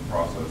along? What's the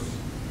process?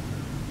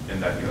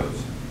 And that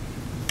goes.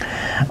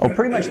 Well,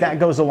 pretty much that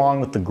goes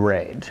along with the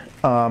grade.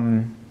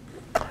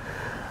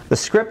 The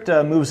script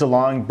moves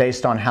along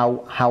based on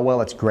how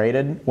well it's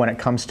graded when it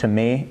comes to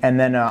me. And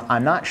then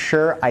I'm not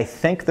sure, I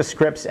think the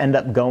scripts end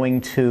up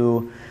going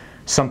to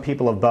some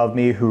people above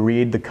me who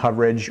read the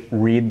coverage,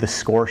 read the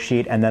score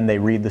sheet, and then they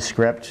read the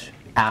script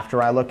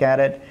after I look at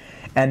it.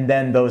 And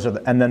then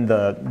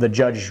the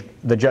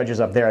judges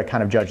up there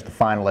kind of judge the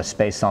finalists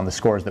based on the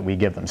scores that we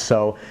give them.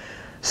 So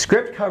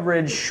script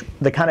coverage,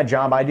 the kind of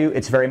job I do,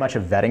 it's very much a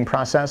vetting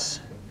process.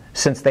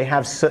 Since they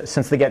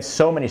get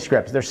so many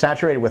scripts, they're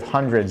saturated with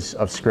hundreds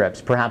of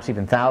scripts, perhaps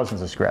even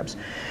thousands of scripts,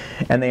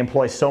 and they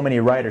employ so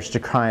many writers to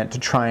try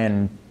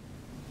and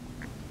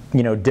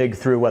you know, dig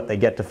through what they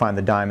get to find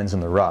the diamonds in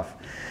the rough.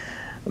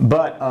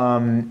 But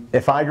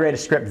if I grade a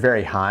script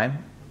very high,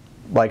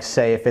 like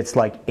say if it's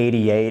like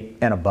 88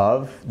 and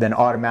above, then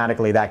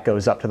automatically that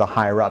goes up to the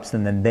higher ups,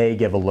 and then they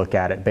give a look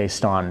at it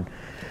based on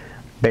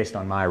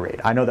my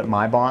read. I know that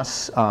my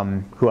boss,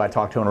 who I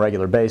talk to on a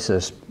regular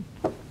basis,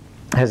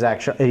 has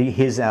actually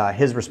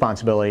his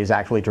responsibility is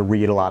actually to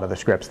read a lot of the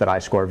scripts that I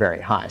score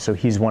very high. So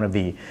he's one of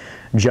the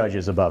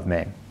judges above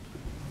me.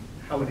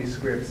 how many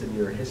scripts in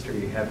your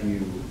history have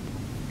you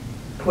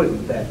put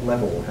at that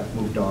level, have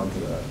moved on to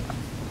the...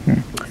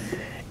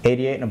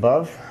 88 and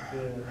above?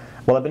 Yeah.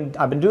 Well,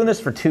 I've been doing this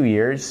for 2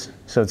 years,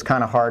 so it's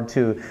kind of hard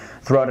to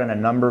throw out in a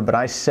number, but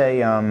I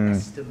say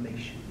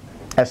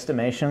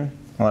estimation.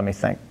 Well, let me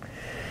think.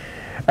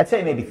 I'd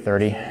say maybe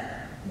 30.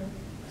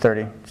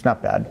 30. It's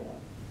not bad.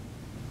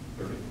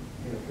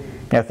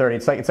 Yeah, 30.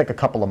 It's like a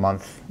couple a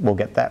month. We'll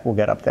get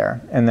up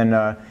there, and then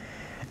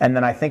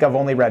I think I've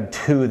only read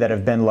 2 that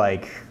have been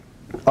like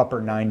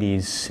upper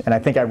 90s, and I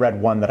think I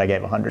read 1 that I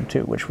gave 100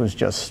 to, which was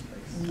just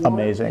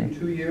amazing. 1 in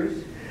 2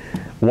 years?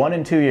 1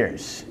 in 2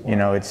 years. You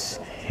know,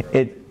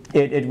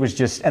 it was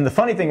just, and the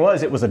funny thing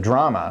was, it was a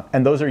drama,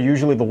 and those are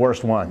usually the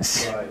worst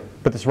ones. Right.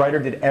 But this writer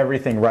did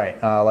everything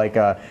right.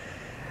 I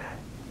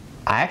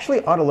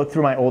actually ought to look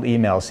through my old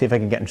emails, see if I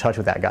can get in touch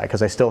with that guy,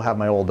 because I still have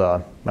my old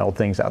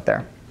things out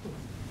there.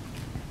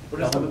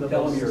 What are some of the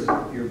Tell them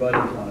most, your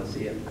buddies want to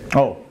see it.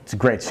 Oh, it's a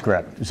great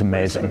script. It's some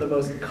amazing. of the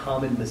most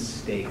common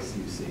mistakes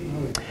you see?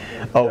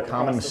 Oh, across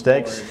common the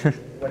mistakes? board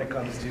when it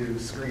comes to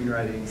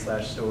screenwriting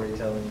 /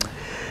 storytelling?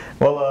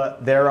 Well,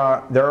 there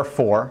are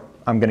 4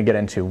 I'm going to get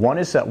into. One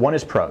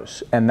is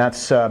prose, and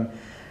that's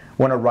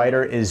when a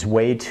writer is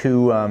way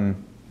too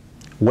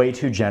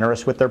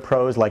generous with their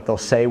prose. Like they'll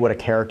say what a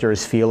character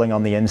is feeling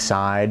on the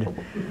inside.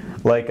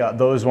 Like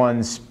those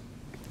ones.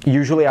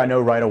 Usually I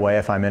know right away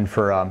if I'm in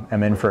for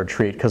a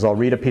treat, because I'll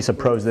read a piece of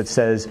prose that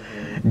says,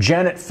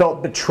 Janet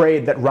felt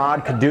betrayed that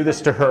Rod could do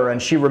this to her,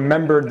 and she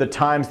remembered the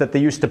times that they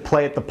used to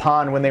play at the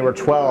pond when they were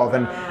 12.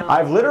 And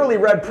I've literally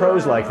read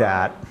prose like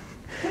that.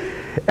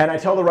 And I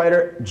tell the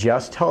writer,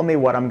 just tell me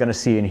what I'm going to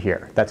see and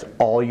hear. That's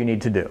all you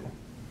need to do.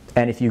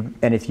 And if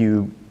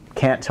you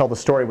can't tell the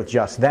story with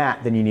just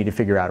that, then you need to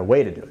figure out a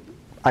way to do it.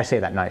 I say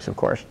that nice, of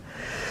course.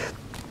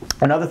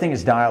 Another thing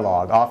is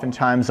dialogue.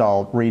 Oftentimes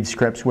I'll read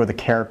scripts where the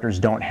characters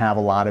don't have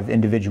a lot of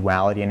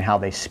individuality in how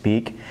they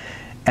speak.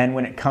 And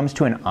when it comes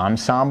to an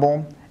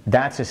ensemble,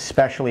 that's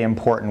especially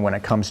important when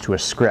it comes to a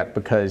script,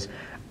 because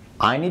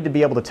I need to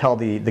be able to tell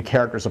the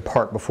characters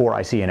apart before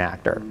I see an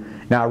actor.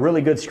 Now, a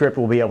really good script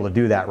will be able to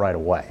do that right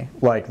away.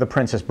 Like The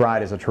Princess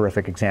Bride is a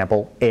terrific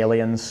example.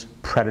 Aliens,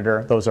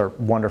 Predator, those are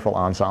wonderful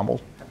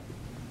ensembles.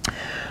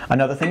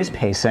 Another thing is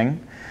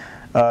pacing.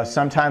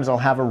 Sometimes I'll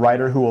have a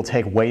writer who will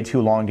take way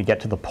too long to get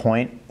to the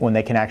point when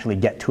they can actually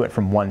get to it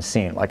from one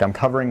scene. Like I'm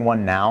covering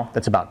one now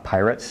that's about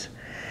pirates.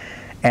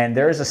 And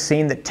there is a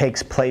scene that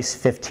takes place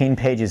 15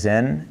 pages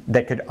in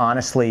that could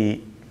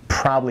honestly,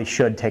 probably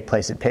should take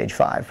place at page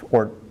 5,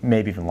 or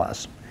maybe even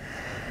less.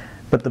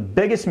 But the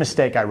biggest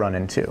mistake I run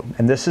into,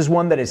 and this is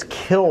one that has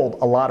killed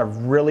a lot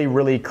of really,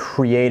 really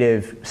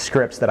creative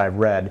scripts that I've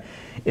read,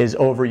 is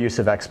overuse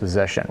of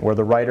exposition, where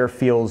the writer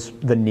feels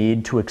the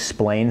need to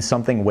explain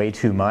something way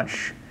too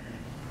much,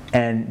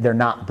 and they're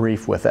not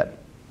brief with it.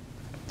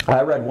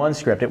 I read one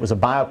script, it was a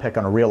biopic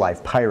on a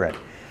real-life pirate,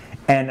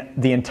 and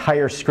the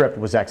entire script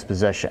was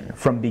exposition,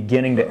 from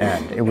beginning to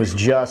end. It was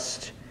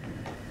just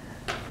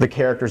the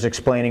characters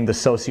explaining the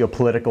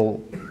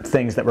socio-political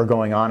things that were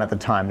going on at the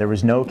time. There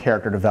was no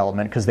character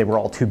development because they were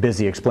all too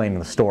busy explaining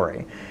the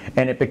story.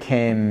 And it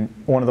became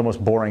one of the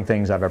most boring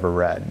things I've ever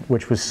read,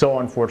 which was so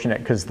unfortunate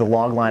because the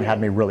log line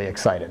had me really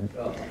excited.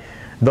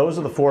 Those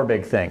are the 4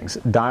 big things: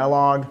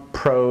 dialogue,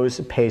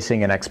 prose,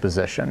 pacing, and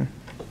exposition.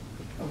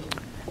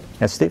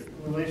 Yes, Steve?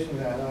 In relation to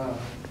that,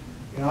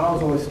 I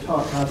was always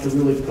taught not to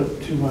really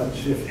put too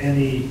much, if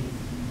any,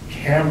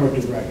 camera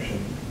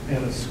direction in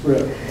a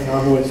script, and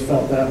I've always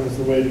felt that was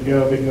the way to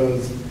go,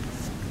 because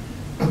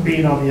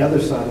being on the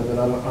other side of it,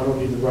 I don't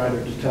need the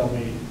writer to tell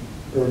me,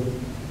 or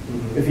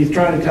if he's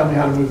trying to tell me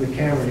how to move the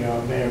camera,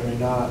 I may or may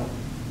not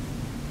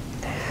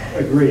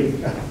agree.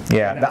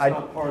 Yeah, that's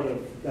not part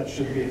of that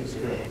should be in the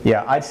script.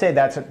 Yeah, I'd say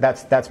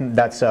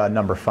that's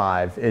number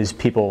 5 is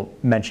people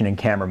mentioning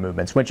camera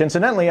movements, which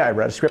incidentally I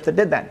read a script that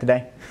did that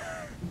today.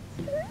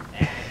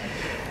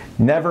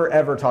 Never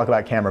ever talk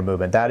about camera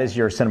movement. That is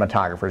your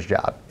cinematographer's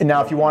job. And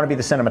now if you want to be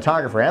the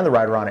cinematographer and the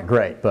writer on it,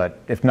 great. But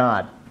if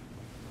not,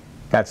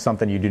 that's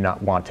something you do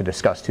not want to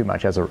discuss too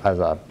much as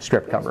a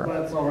script cover. So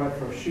that's all right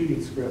for a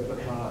shooting script, but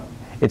not...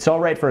 It's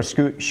all right for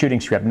a shooting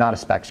script, not a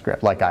spec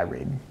script like I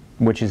read,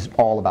 which is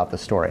all about the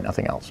story,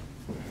 nothing else.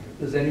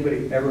 Does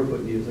anybody ever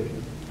put music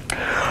in?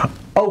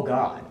 Oh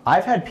God,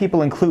 I've had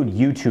people include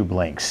YouTube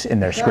links in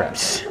their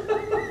scripts.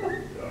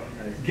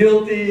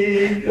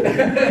 Guilty!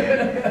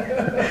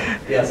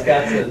 Yeah,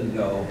 Scott says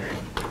no.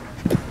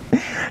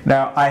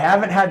 Now, I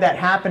haven't had that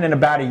happen in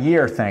about a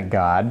year, thank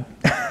God.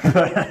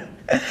 But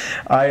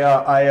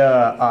I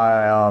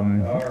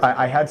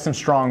had some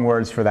strong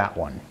words for that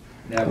one.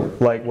 Never.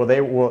 Like, well, they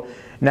will.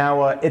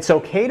 Now, it's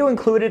okay to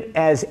include it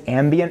as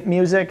ambient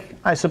music,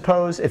 I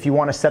suppose, if you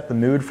want to set the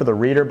mood for the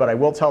reader. But I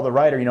will tell the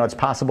writer, it's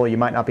possible you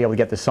might not be able to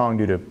get the song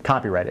due to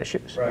copyright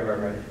issues.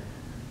 Right.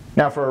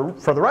 Now, for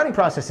the writing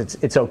process,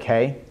 it's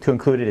okay to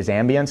include it as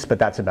ambience, but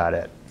that's about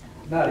it.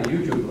 Not a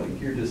YouTube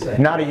link. You're just saying.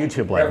 Not a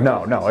YouTube link.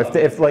 No.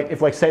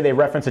 If say they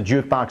reference a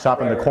jukebox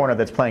up in the corner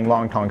that's playing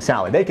Long Tong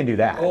Sally, they can do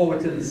that. Oh,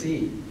 it's in the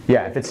scene.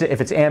 Yeah,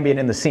 if it's ambient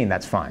in the scene,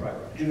 that's fine.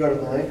 Did you go to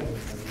the link?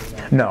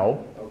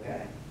 No.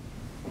 Okay.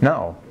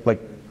 No,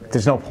 like,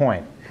 there's no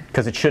point,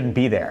 because it shouldn't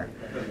be there.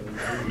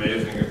 It's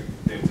amazing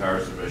if the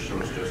entire submission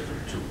was just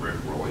to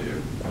rickroll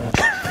you.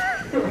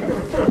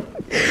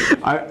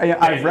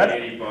 I've read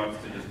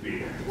 $80 to just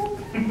be.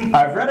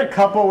 I've read a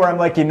couple where I'm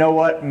like, you know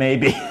what,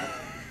 maybe.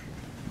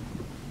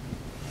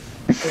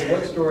 So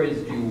what stories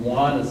do you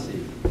want to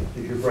see?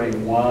 Does your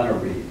brain want to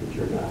read that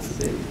you're not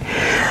seeing?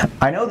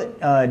 I know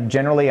that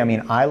generally, I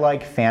mean, I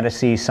like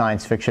fantasy,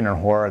 science fiction, and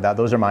horror.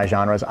 Those are my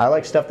genres. I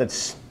like stuff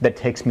that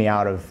takes me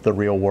out of the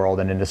real world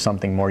and into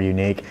something more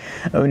unique.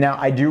 Now,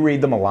 I do read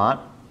them a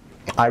lot.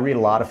 I read a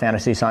lot of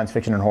fantasy, science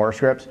fiction, and horror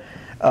scripts.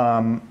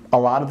 A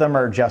lot of them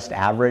are just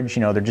average.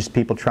 You know, they're just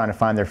people trying to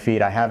find their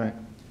feet.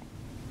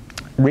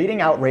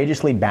 Reading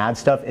outrageously bad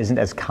stuff isn't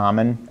as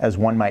common as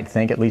one might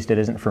think. At least it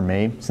isn't for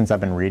me, since I've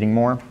been reading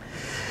more.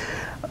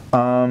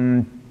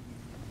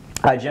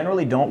 I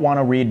generally don't want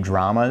to read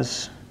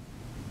dramas.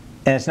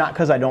 And it's not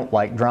because I don't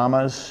like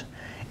dramas.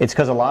 It's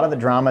because a lot of the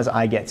dramas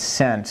I get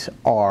sent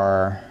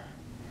are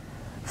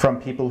from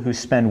people who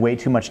spend way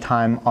too much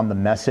time on the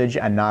message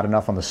and not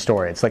enough on the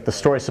story. It's like the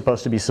story's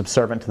supposed to be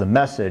subservient to the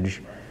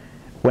message,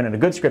 when in a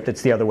good script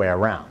it's the other way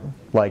around.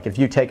 Like if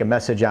you take a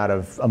message out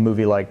of a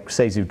movie like,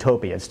 say,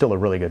 Zootopia, it's still a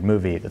really good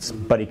movie. It's a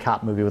buddy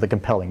cop movie with a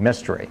compelling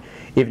mystery,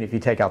 even if you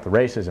take out the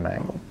racism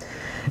angle.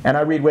 And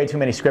I read way too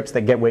many scripts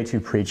that get way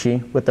too preachy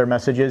with their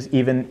messages.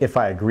 Even if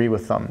I agree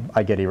with them,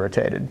 I get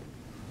irritated.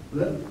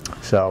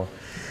 So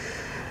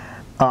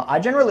I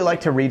generally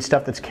like to read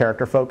stuff that's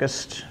character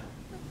focused,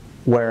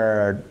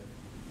 where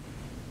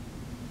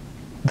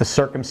the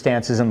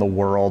circumstances in the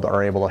world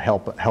are able to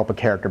help a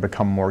character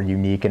become more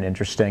unique and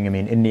interesting. I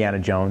mean, Indiana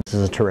Jones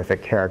is a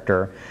terrific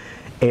character.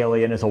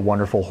 Alien is a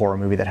wonderful horror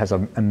movie that has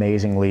an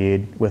amazing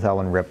lead with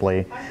Ellen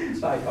Ripley. I think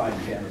sci-fi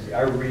and fantasy.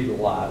 I read a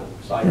lot of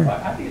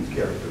sci-fi. I think it's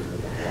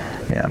character-driven.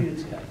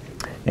 Yeah.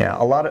 Yeah,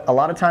 a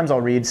lot of times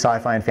I'll read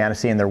sci-fi and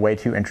fantasy and they're way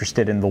too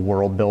interested in the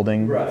world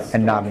building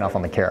and not enough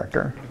on the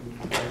character.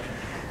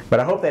 But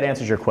I hope that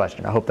answers your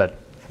question. I hope that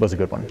was a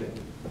good one.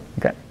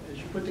 Okay. As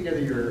you put together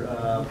your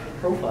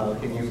profile,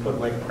 can you put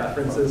like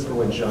preferences for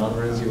what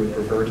genres you would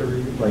prefer to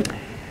read? Like,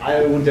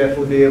 I would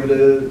definitely be able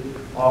to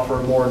offer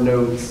more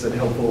notes and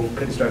helpful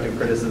constructive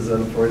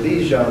criticism for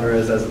these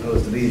genres as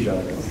opposed to these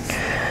genres.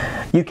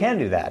 You can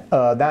do that.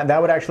 That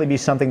would actually be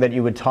something that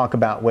you would talk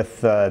about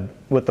with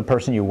the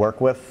person you work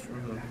with.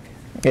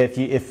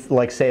 If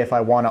like, say, if I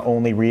want to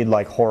only read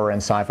like horror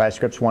and sci-fi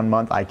scripts one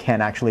month, I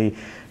can actually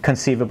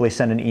conceivably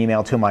send an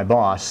email to my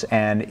boss,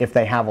 and if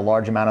they have a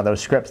large amount of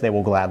those scripts, they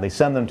will gladly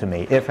send them to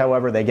me. If,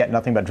 however, they get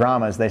nothing but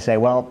dramas, they say,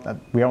 well,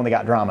 we only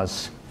got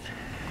dramas.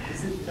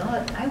 Is it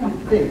not? I would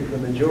think the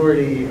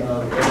majority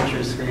of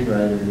amateur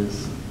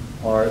screenwriters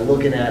are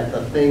looking at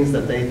the things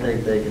that they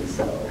think they can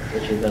sell,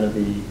 which are going to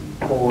be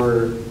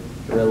horror,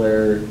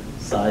 thriller,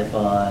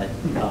 sci-fi,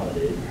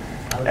 comedy.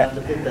 I would have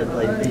to think that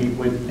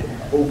would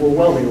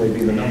overwhelmingly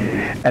be the number.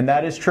 And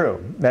that is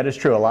true. That is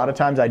true. A lot of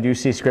times I do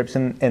see scripts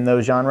in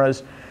those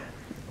genres,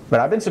 but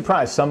I've been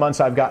surprised. Some months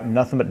I've gotten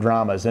nothing but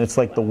dramas, and it's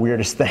like the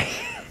weirdest thing.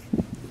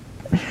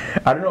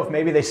 I don't know if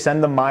maybe they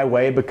send them my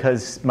way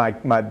because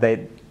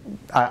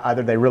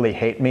either they really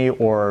hate me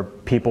or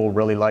people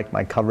really like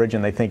my coverage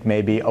and they think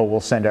maybe, oh, we'll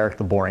send Eric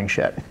the boring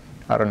shit.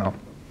 I don't know.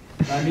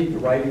 I meet the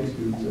writing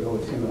students at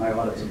OSU, and I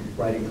audit some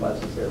writing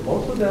classes there.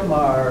 Most of them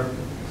are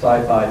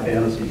sci-fi,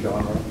 fantasy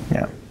genre.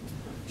 Yeah.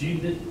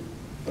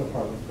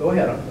 Go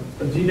ahead.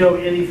 Do you know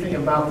anything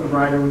about the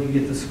writer when you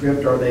get the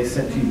script, or are they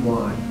sent to you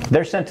blind?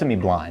 They're sent to me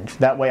blind.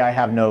 That way I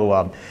have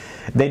no,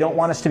 they don't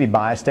want us to be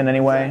biased in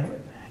any way. Exactly.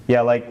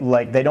 Yeah,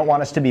 like they don't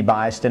want us to be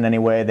biased in any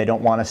way. They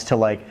don't want us to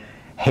like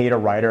hate a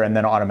writer and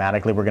then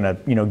automatically we're gonna,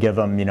 give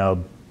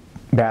them,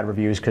 bad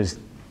reviews because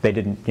they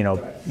didn't,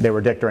 they were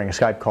a dick during a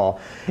Skype call.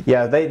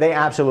 Yeah, they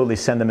absolutely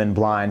send them in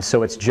blind,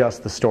 so it's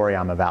just the story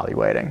I'm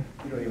evaluating.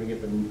 You don't even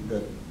get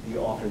the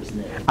author's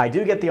name. I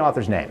do get the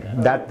author's name.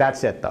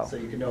 That's it, though. So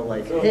you can know,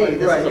 like, hey,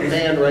 this is a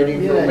man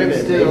writing for women.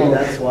 Maybe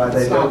that's why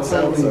they don't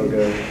sound so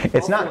good.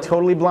 It's not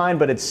totally blind,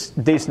 but it's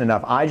decent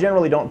enough. I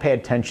generally don't pay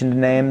attention to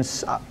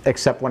names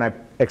except when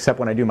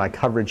I do my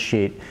coverage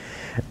sheet.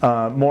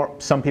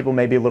 Some people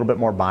may be a little bit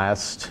more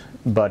biased,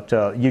 but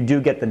you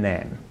do get the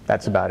name.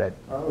 That's about it.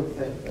 I would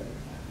think that.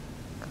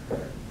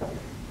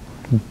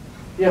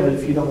 Yeah, but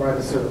if you don't write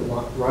a certain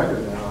writer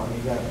now, I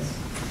mean,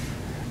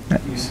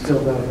 you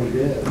still know who it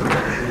is.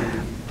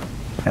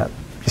 Yeah.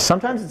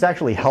 Sometimes it's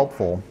actually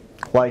helpful.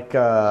 Like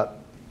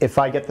if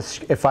I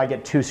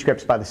get two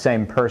scripts by the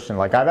same person,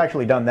 like I've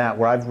actually done that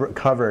where I've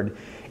covered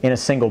in a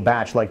single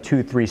batch like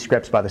 2-3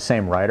 scripts by the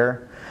same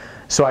writer.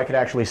 So I could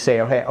actually say,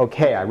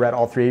 okay, I read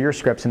all 3 of your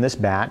scripts in this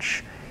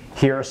batch.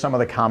 Here are some of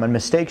the common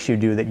mistakes you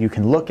do that you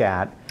can look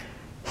at.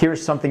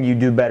 Here's something you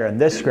do better in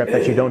this script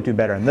that you don't do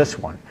better in this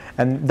one.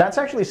 And that's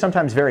actually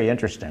sometimes very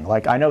interesting.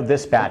 Like I know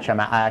this batch, I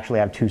actually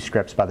have 2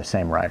 scripts by the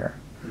same writer.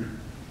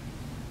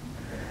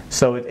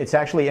 So it's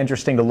actually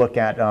interesting to look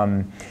at,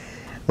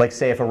 like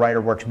say if a writer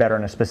works better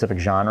in a specific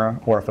genre,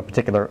 or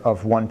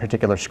if one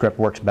particular script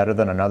works better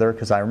than another.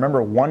 Because I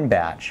remember one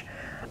batch,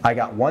 I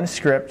got one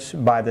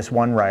script by this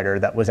one writer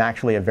that was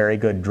actually a very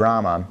good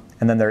drama,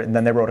 and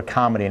then they wrote a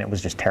comedy and it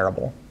was just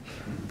terrible.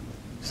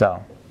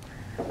 So.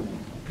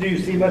 Do you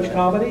see much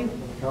comedy?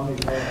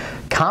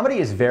 Comedy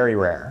is very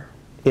rare.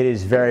 It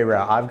is very rare.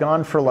 I've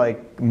gone for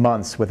like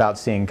months without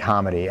seeing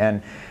comedy,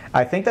 and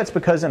I think that's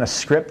because in a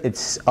script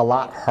it's a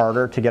lot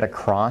harder to get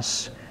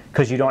across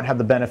because you don't have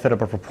the benefit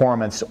of a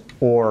performance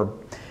or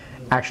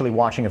actually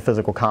watching a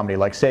physical comedy.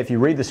 Like say if you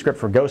read the script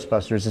for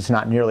Ghostbusters, it's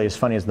not nearly as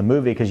funny as the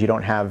movie because you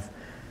don't have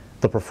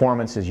the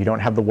performances, you don't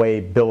have the way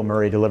Bill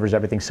Murray delivers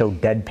everything so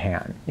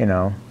deadpan, you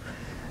know?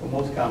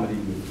 Well, most comedy,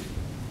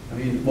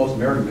 most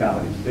American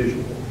comedy is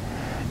visual.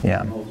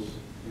 Yeah. Most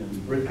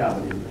Brit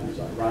comedy is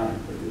ironic,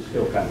 but it's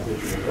still kind of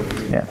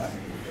visual. Yeah.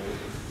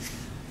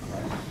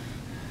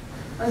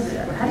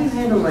 How do you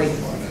handle like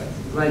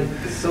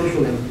the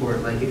social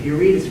import? Like if you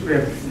read a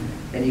script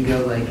and you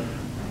go like,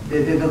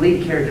 the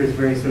lead character is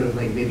very sort of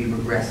like maybe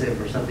regressive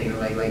or something, or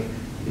like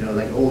you know,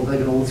 like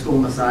an old school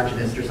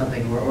misogynist or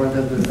something, or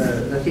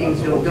the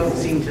themes don't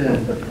seem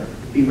to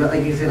be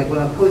like you say, like,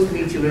 well, post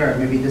Me Too era,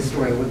 maybe this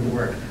story wouldn't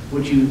work.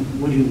 Would you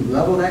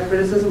level that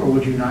criticism, or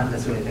would you not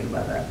necessarily think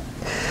about that?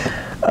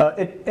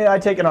 I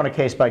take it on a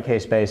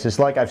case-by-case basis.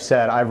 Like I've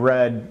said, I've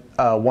read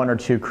 1 or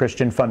 2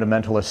 Christian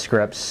fundamentalist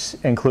scripts,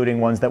 including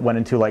ones that went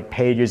into like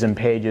pages and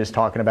pages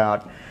talking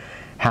about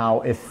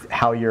how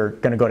you're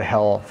going to go to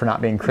hell for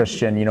not being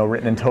Christian, you know,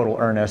 written in total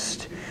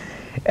earnest.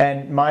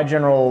 And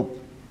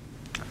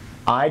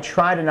I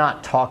try to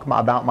not talk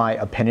about my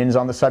opinions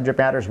on the subject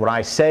matters. What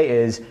I say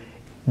is,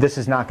 this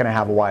is not going to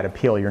have a wide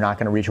appeal. You're not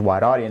going to reach a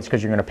wide audience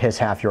because you're going to piss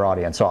half your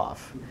audience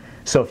off.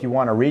 So if you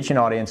want to reach an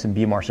audience and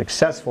be more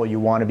successful, you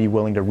want to be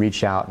willing to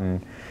reach out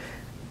and,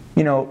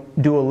 you know,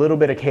 do a little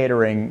bit of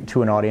catering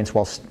to an audience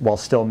while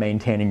still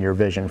maintaining your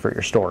vision for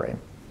your story.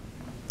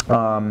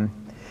 And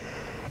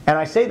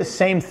I say the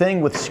same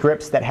thing with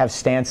scripts that have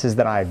stances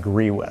that I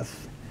agree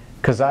with,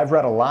 because I've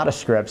read a lot of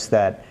scripts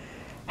that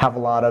have a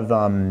lot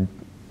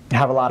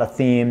of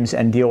themes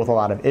and deal with a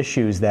lot of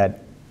issues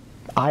that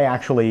I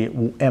actually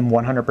am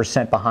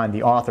 100% behind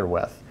the author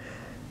with.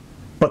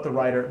 But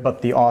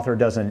the author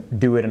doesn't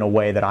do it in a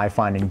way that I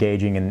find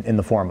engaging in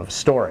the form of a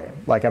story.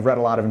 Like I've read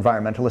a lot of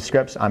environmentalist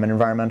scripts. I'm an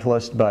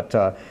environmentalist, but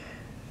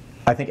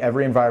I think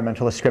every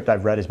environmentalist script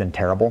I've read has been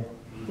terrible.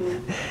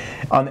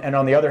 And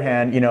on the other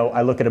hand, you know,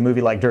 I look at a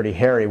movie like Dirty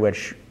Harry,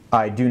 which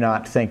I do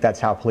not think that's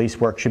how police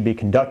work should be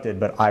conducted,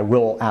 but I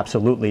will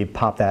absolutely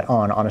pop that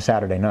on a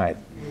Saturday night.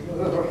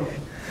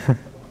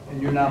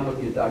 And you're not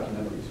looking at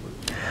documentary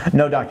scripts?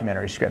 No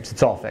documentary scripts.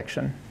 It's all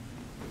fiction.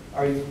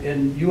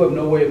 And you have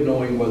no way of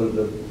knowing whether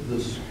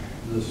this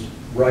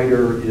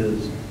writer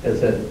has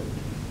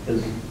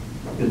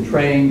been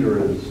trained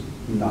or is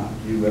not.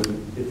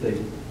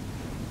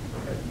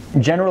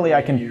 Generally,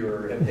 I can.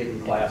 Or have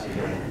taken classes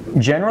or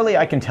anything. Generally,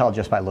 I can tell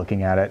just by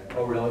looking at it.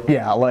 Oh, really?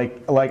 Yeah,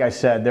 like I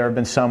said, there have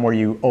been some where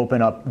you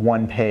open up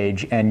one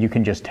page and you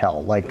can just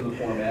tell. Like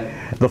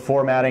the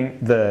formatting,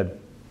 the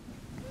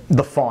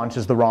font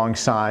is the wrong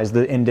size,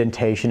 the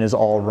indentation is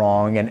all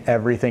wrong, and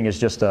everything is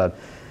just a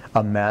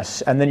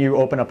mess. And then you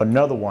open up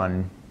another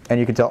one and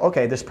you can tell,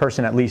 okay, this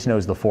person at least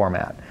knows the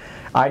format.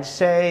 I'd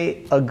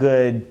say a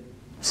good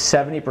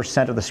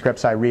 70% of the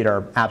scripts I read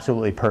are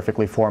absolutely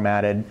perfectly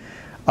formatted.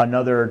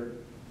 Another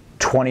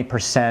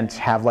 20%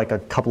 have like a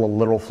couple of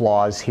little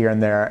flaws here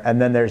and there,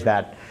 and then there's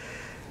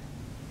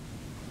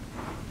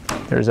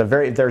a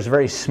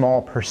very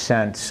small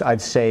percent,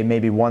 I'd say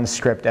maybe one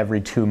script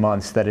every 2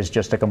 months that is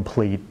just a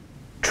complete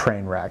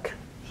train wreck.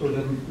 So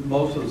then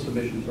most of the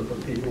submissions are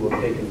from people who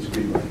have taken the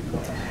screenwriting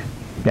class?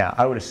 Yeah,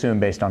 I would assume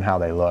based on how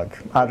they look.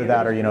 Either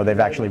that or, you know, they've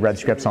actually read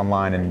scripts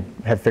online and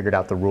have figured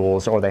out the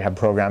rules, or they have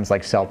programs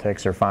like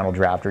Celtics or Final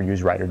Draft or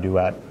Use Writer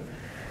Duet.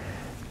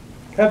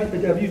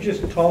 Have you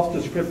just tossed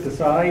a script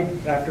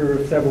aside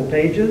after several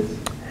pages?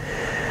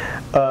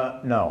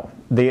 No.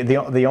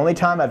 The only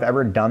time I've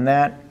ever done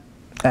that,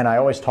 and I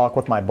always talk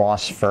with my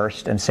boss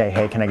first and say,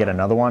 hey, can I get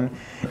another one?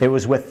 It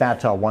was with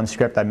that one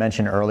script I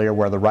mentioned earlier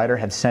where the writer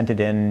had sent it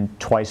in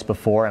twice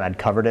before and I'd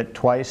covered it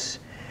twice.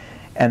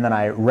 And then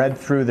I read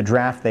through the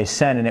draft they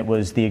sent and it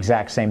was the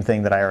exact same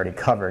thing that I already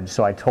covered.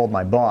 So I told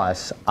my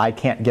boss, I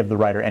can't give the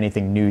writer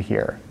anything new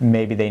here.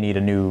 Maybe they need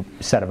a new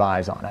set of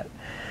eyes on it.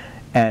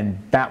 And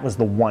that was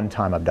the one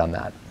time I've done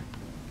that.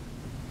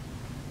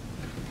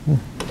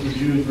 Would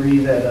you agree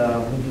that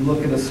when you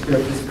look at a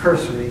script, it's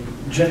cursory,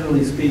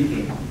 generally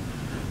speaking,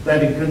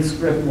 that a good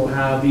script will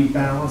be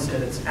balanced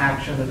in its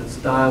action and its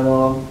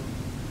dialogue,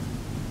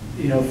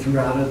 you know,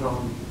 throughout it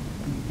on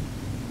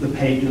the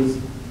pages?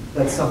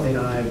 That's something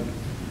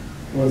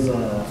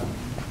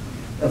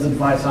that's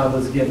advice I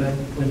was given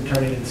when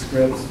turning in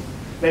scripts.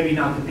 Maybe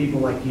not to people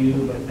like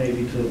you, but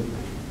maybe to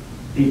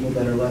people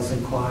that are less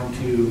inclined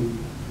to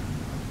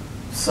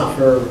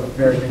suffer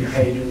very many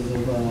pages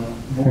of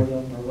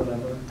boredom or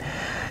whatever.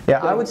 Yeah,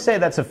 I would say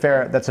that's a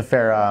fair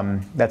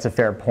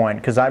point,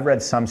 because I've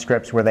read some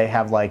scripts where they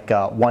have like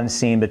one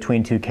scene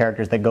between two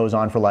characters that goes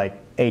on for like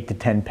 8 to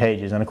 10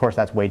 pages, and of course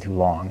that's way too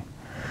long.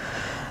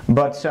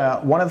 But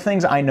one of the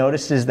things I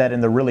noticed is that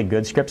in the really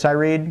good scripts I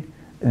read,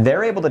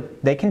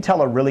 they can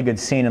tell a really good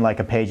scene in like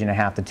a page and a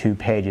half to 2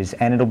 pages,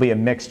 and it'll be a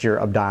mixture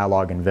of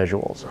dialogue and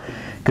visuals.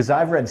 Because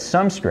I've read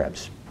some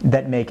scripts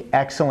that make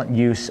excellent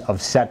use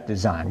of set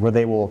design, where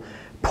they will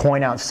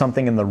point out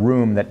something in the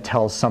room that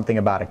tells something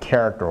about a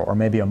character, or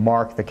maybe a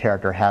mark the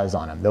character has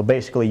on him. They'll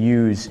basically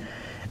use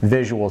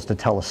visuals to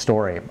tell a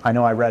story. I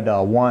know I read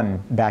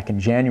one back in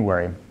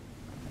January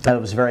that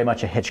was very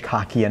much a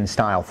Hitchcockian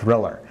style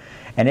thriller,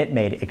 and it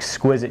made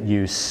exquisite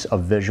use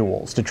of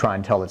visuals to try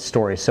and tell its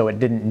story, so it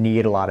didn't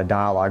need a lot of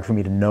dialogue for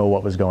me to know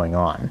what was going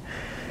on.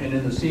 And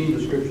in the scene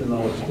description,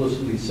 they'll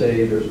explicitly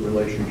say there's a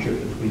relationship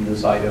between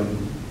this item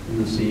in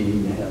the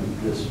scene and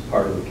this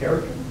part of the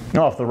character.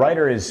 No, if the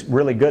writer is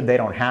really good, they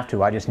don't have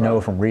to. I just know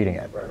from reading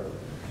it.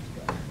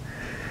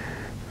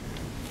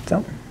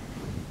 So,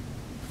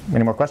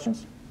 any more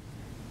questions?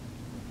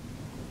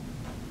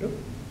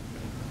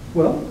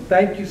 Well,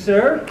 thank you,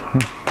 sir.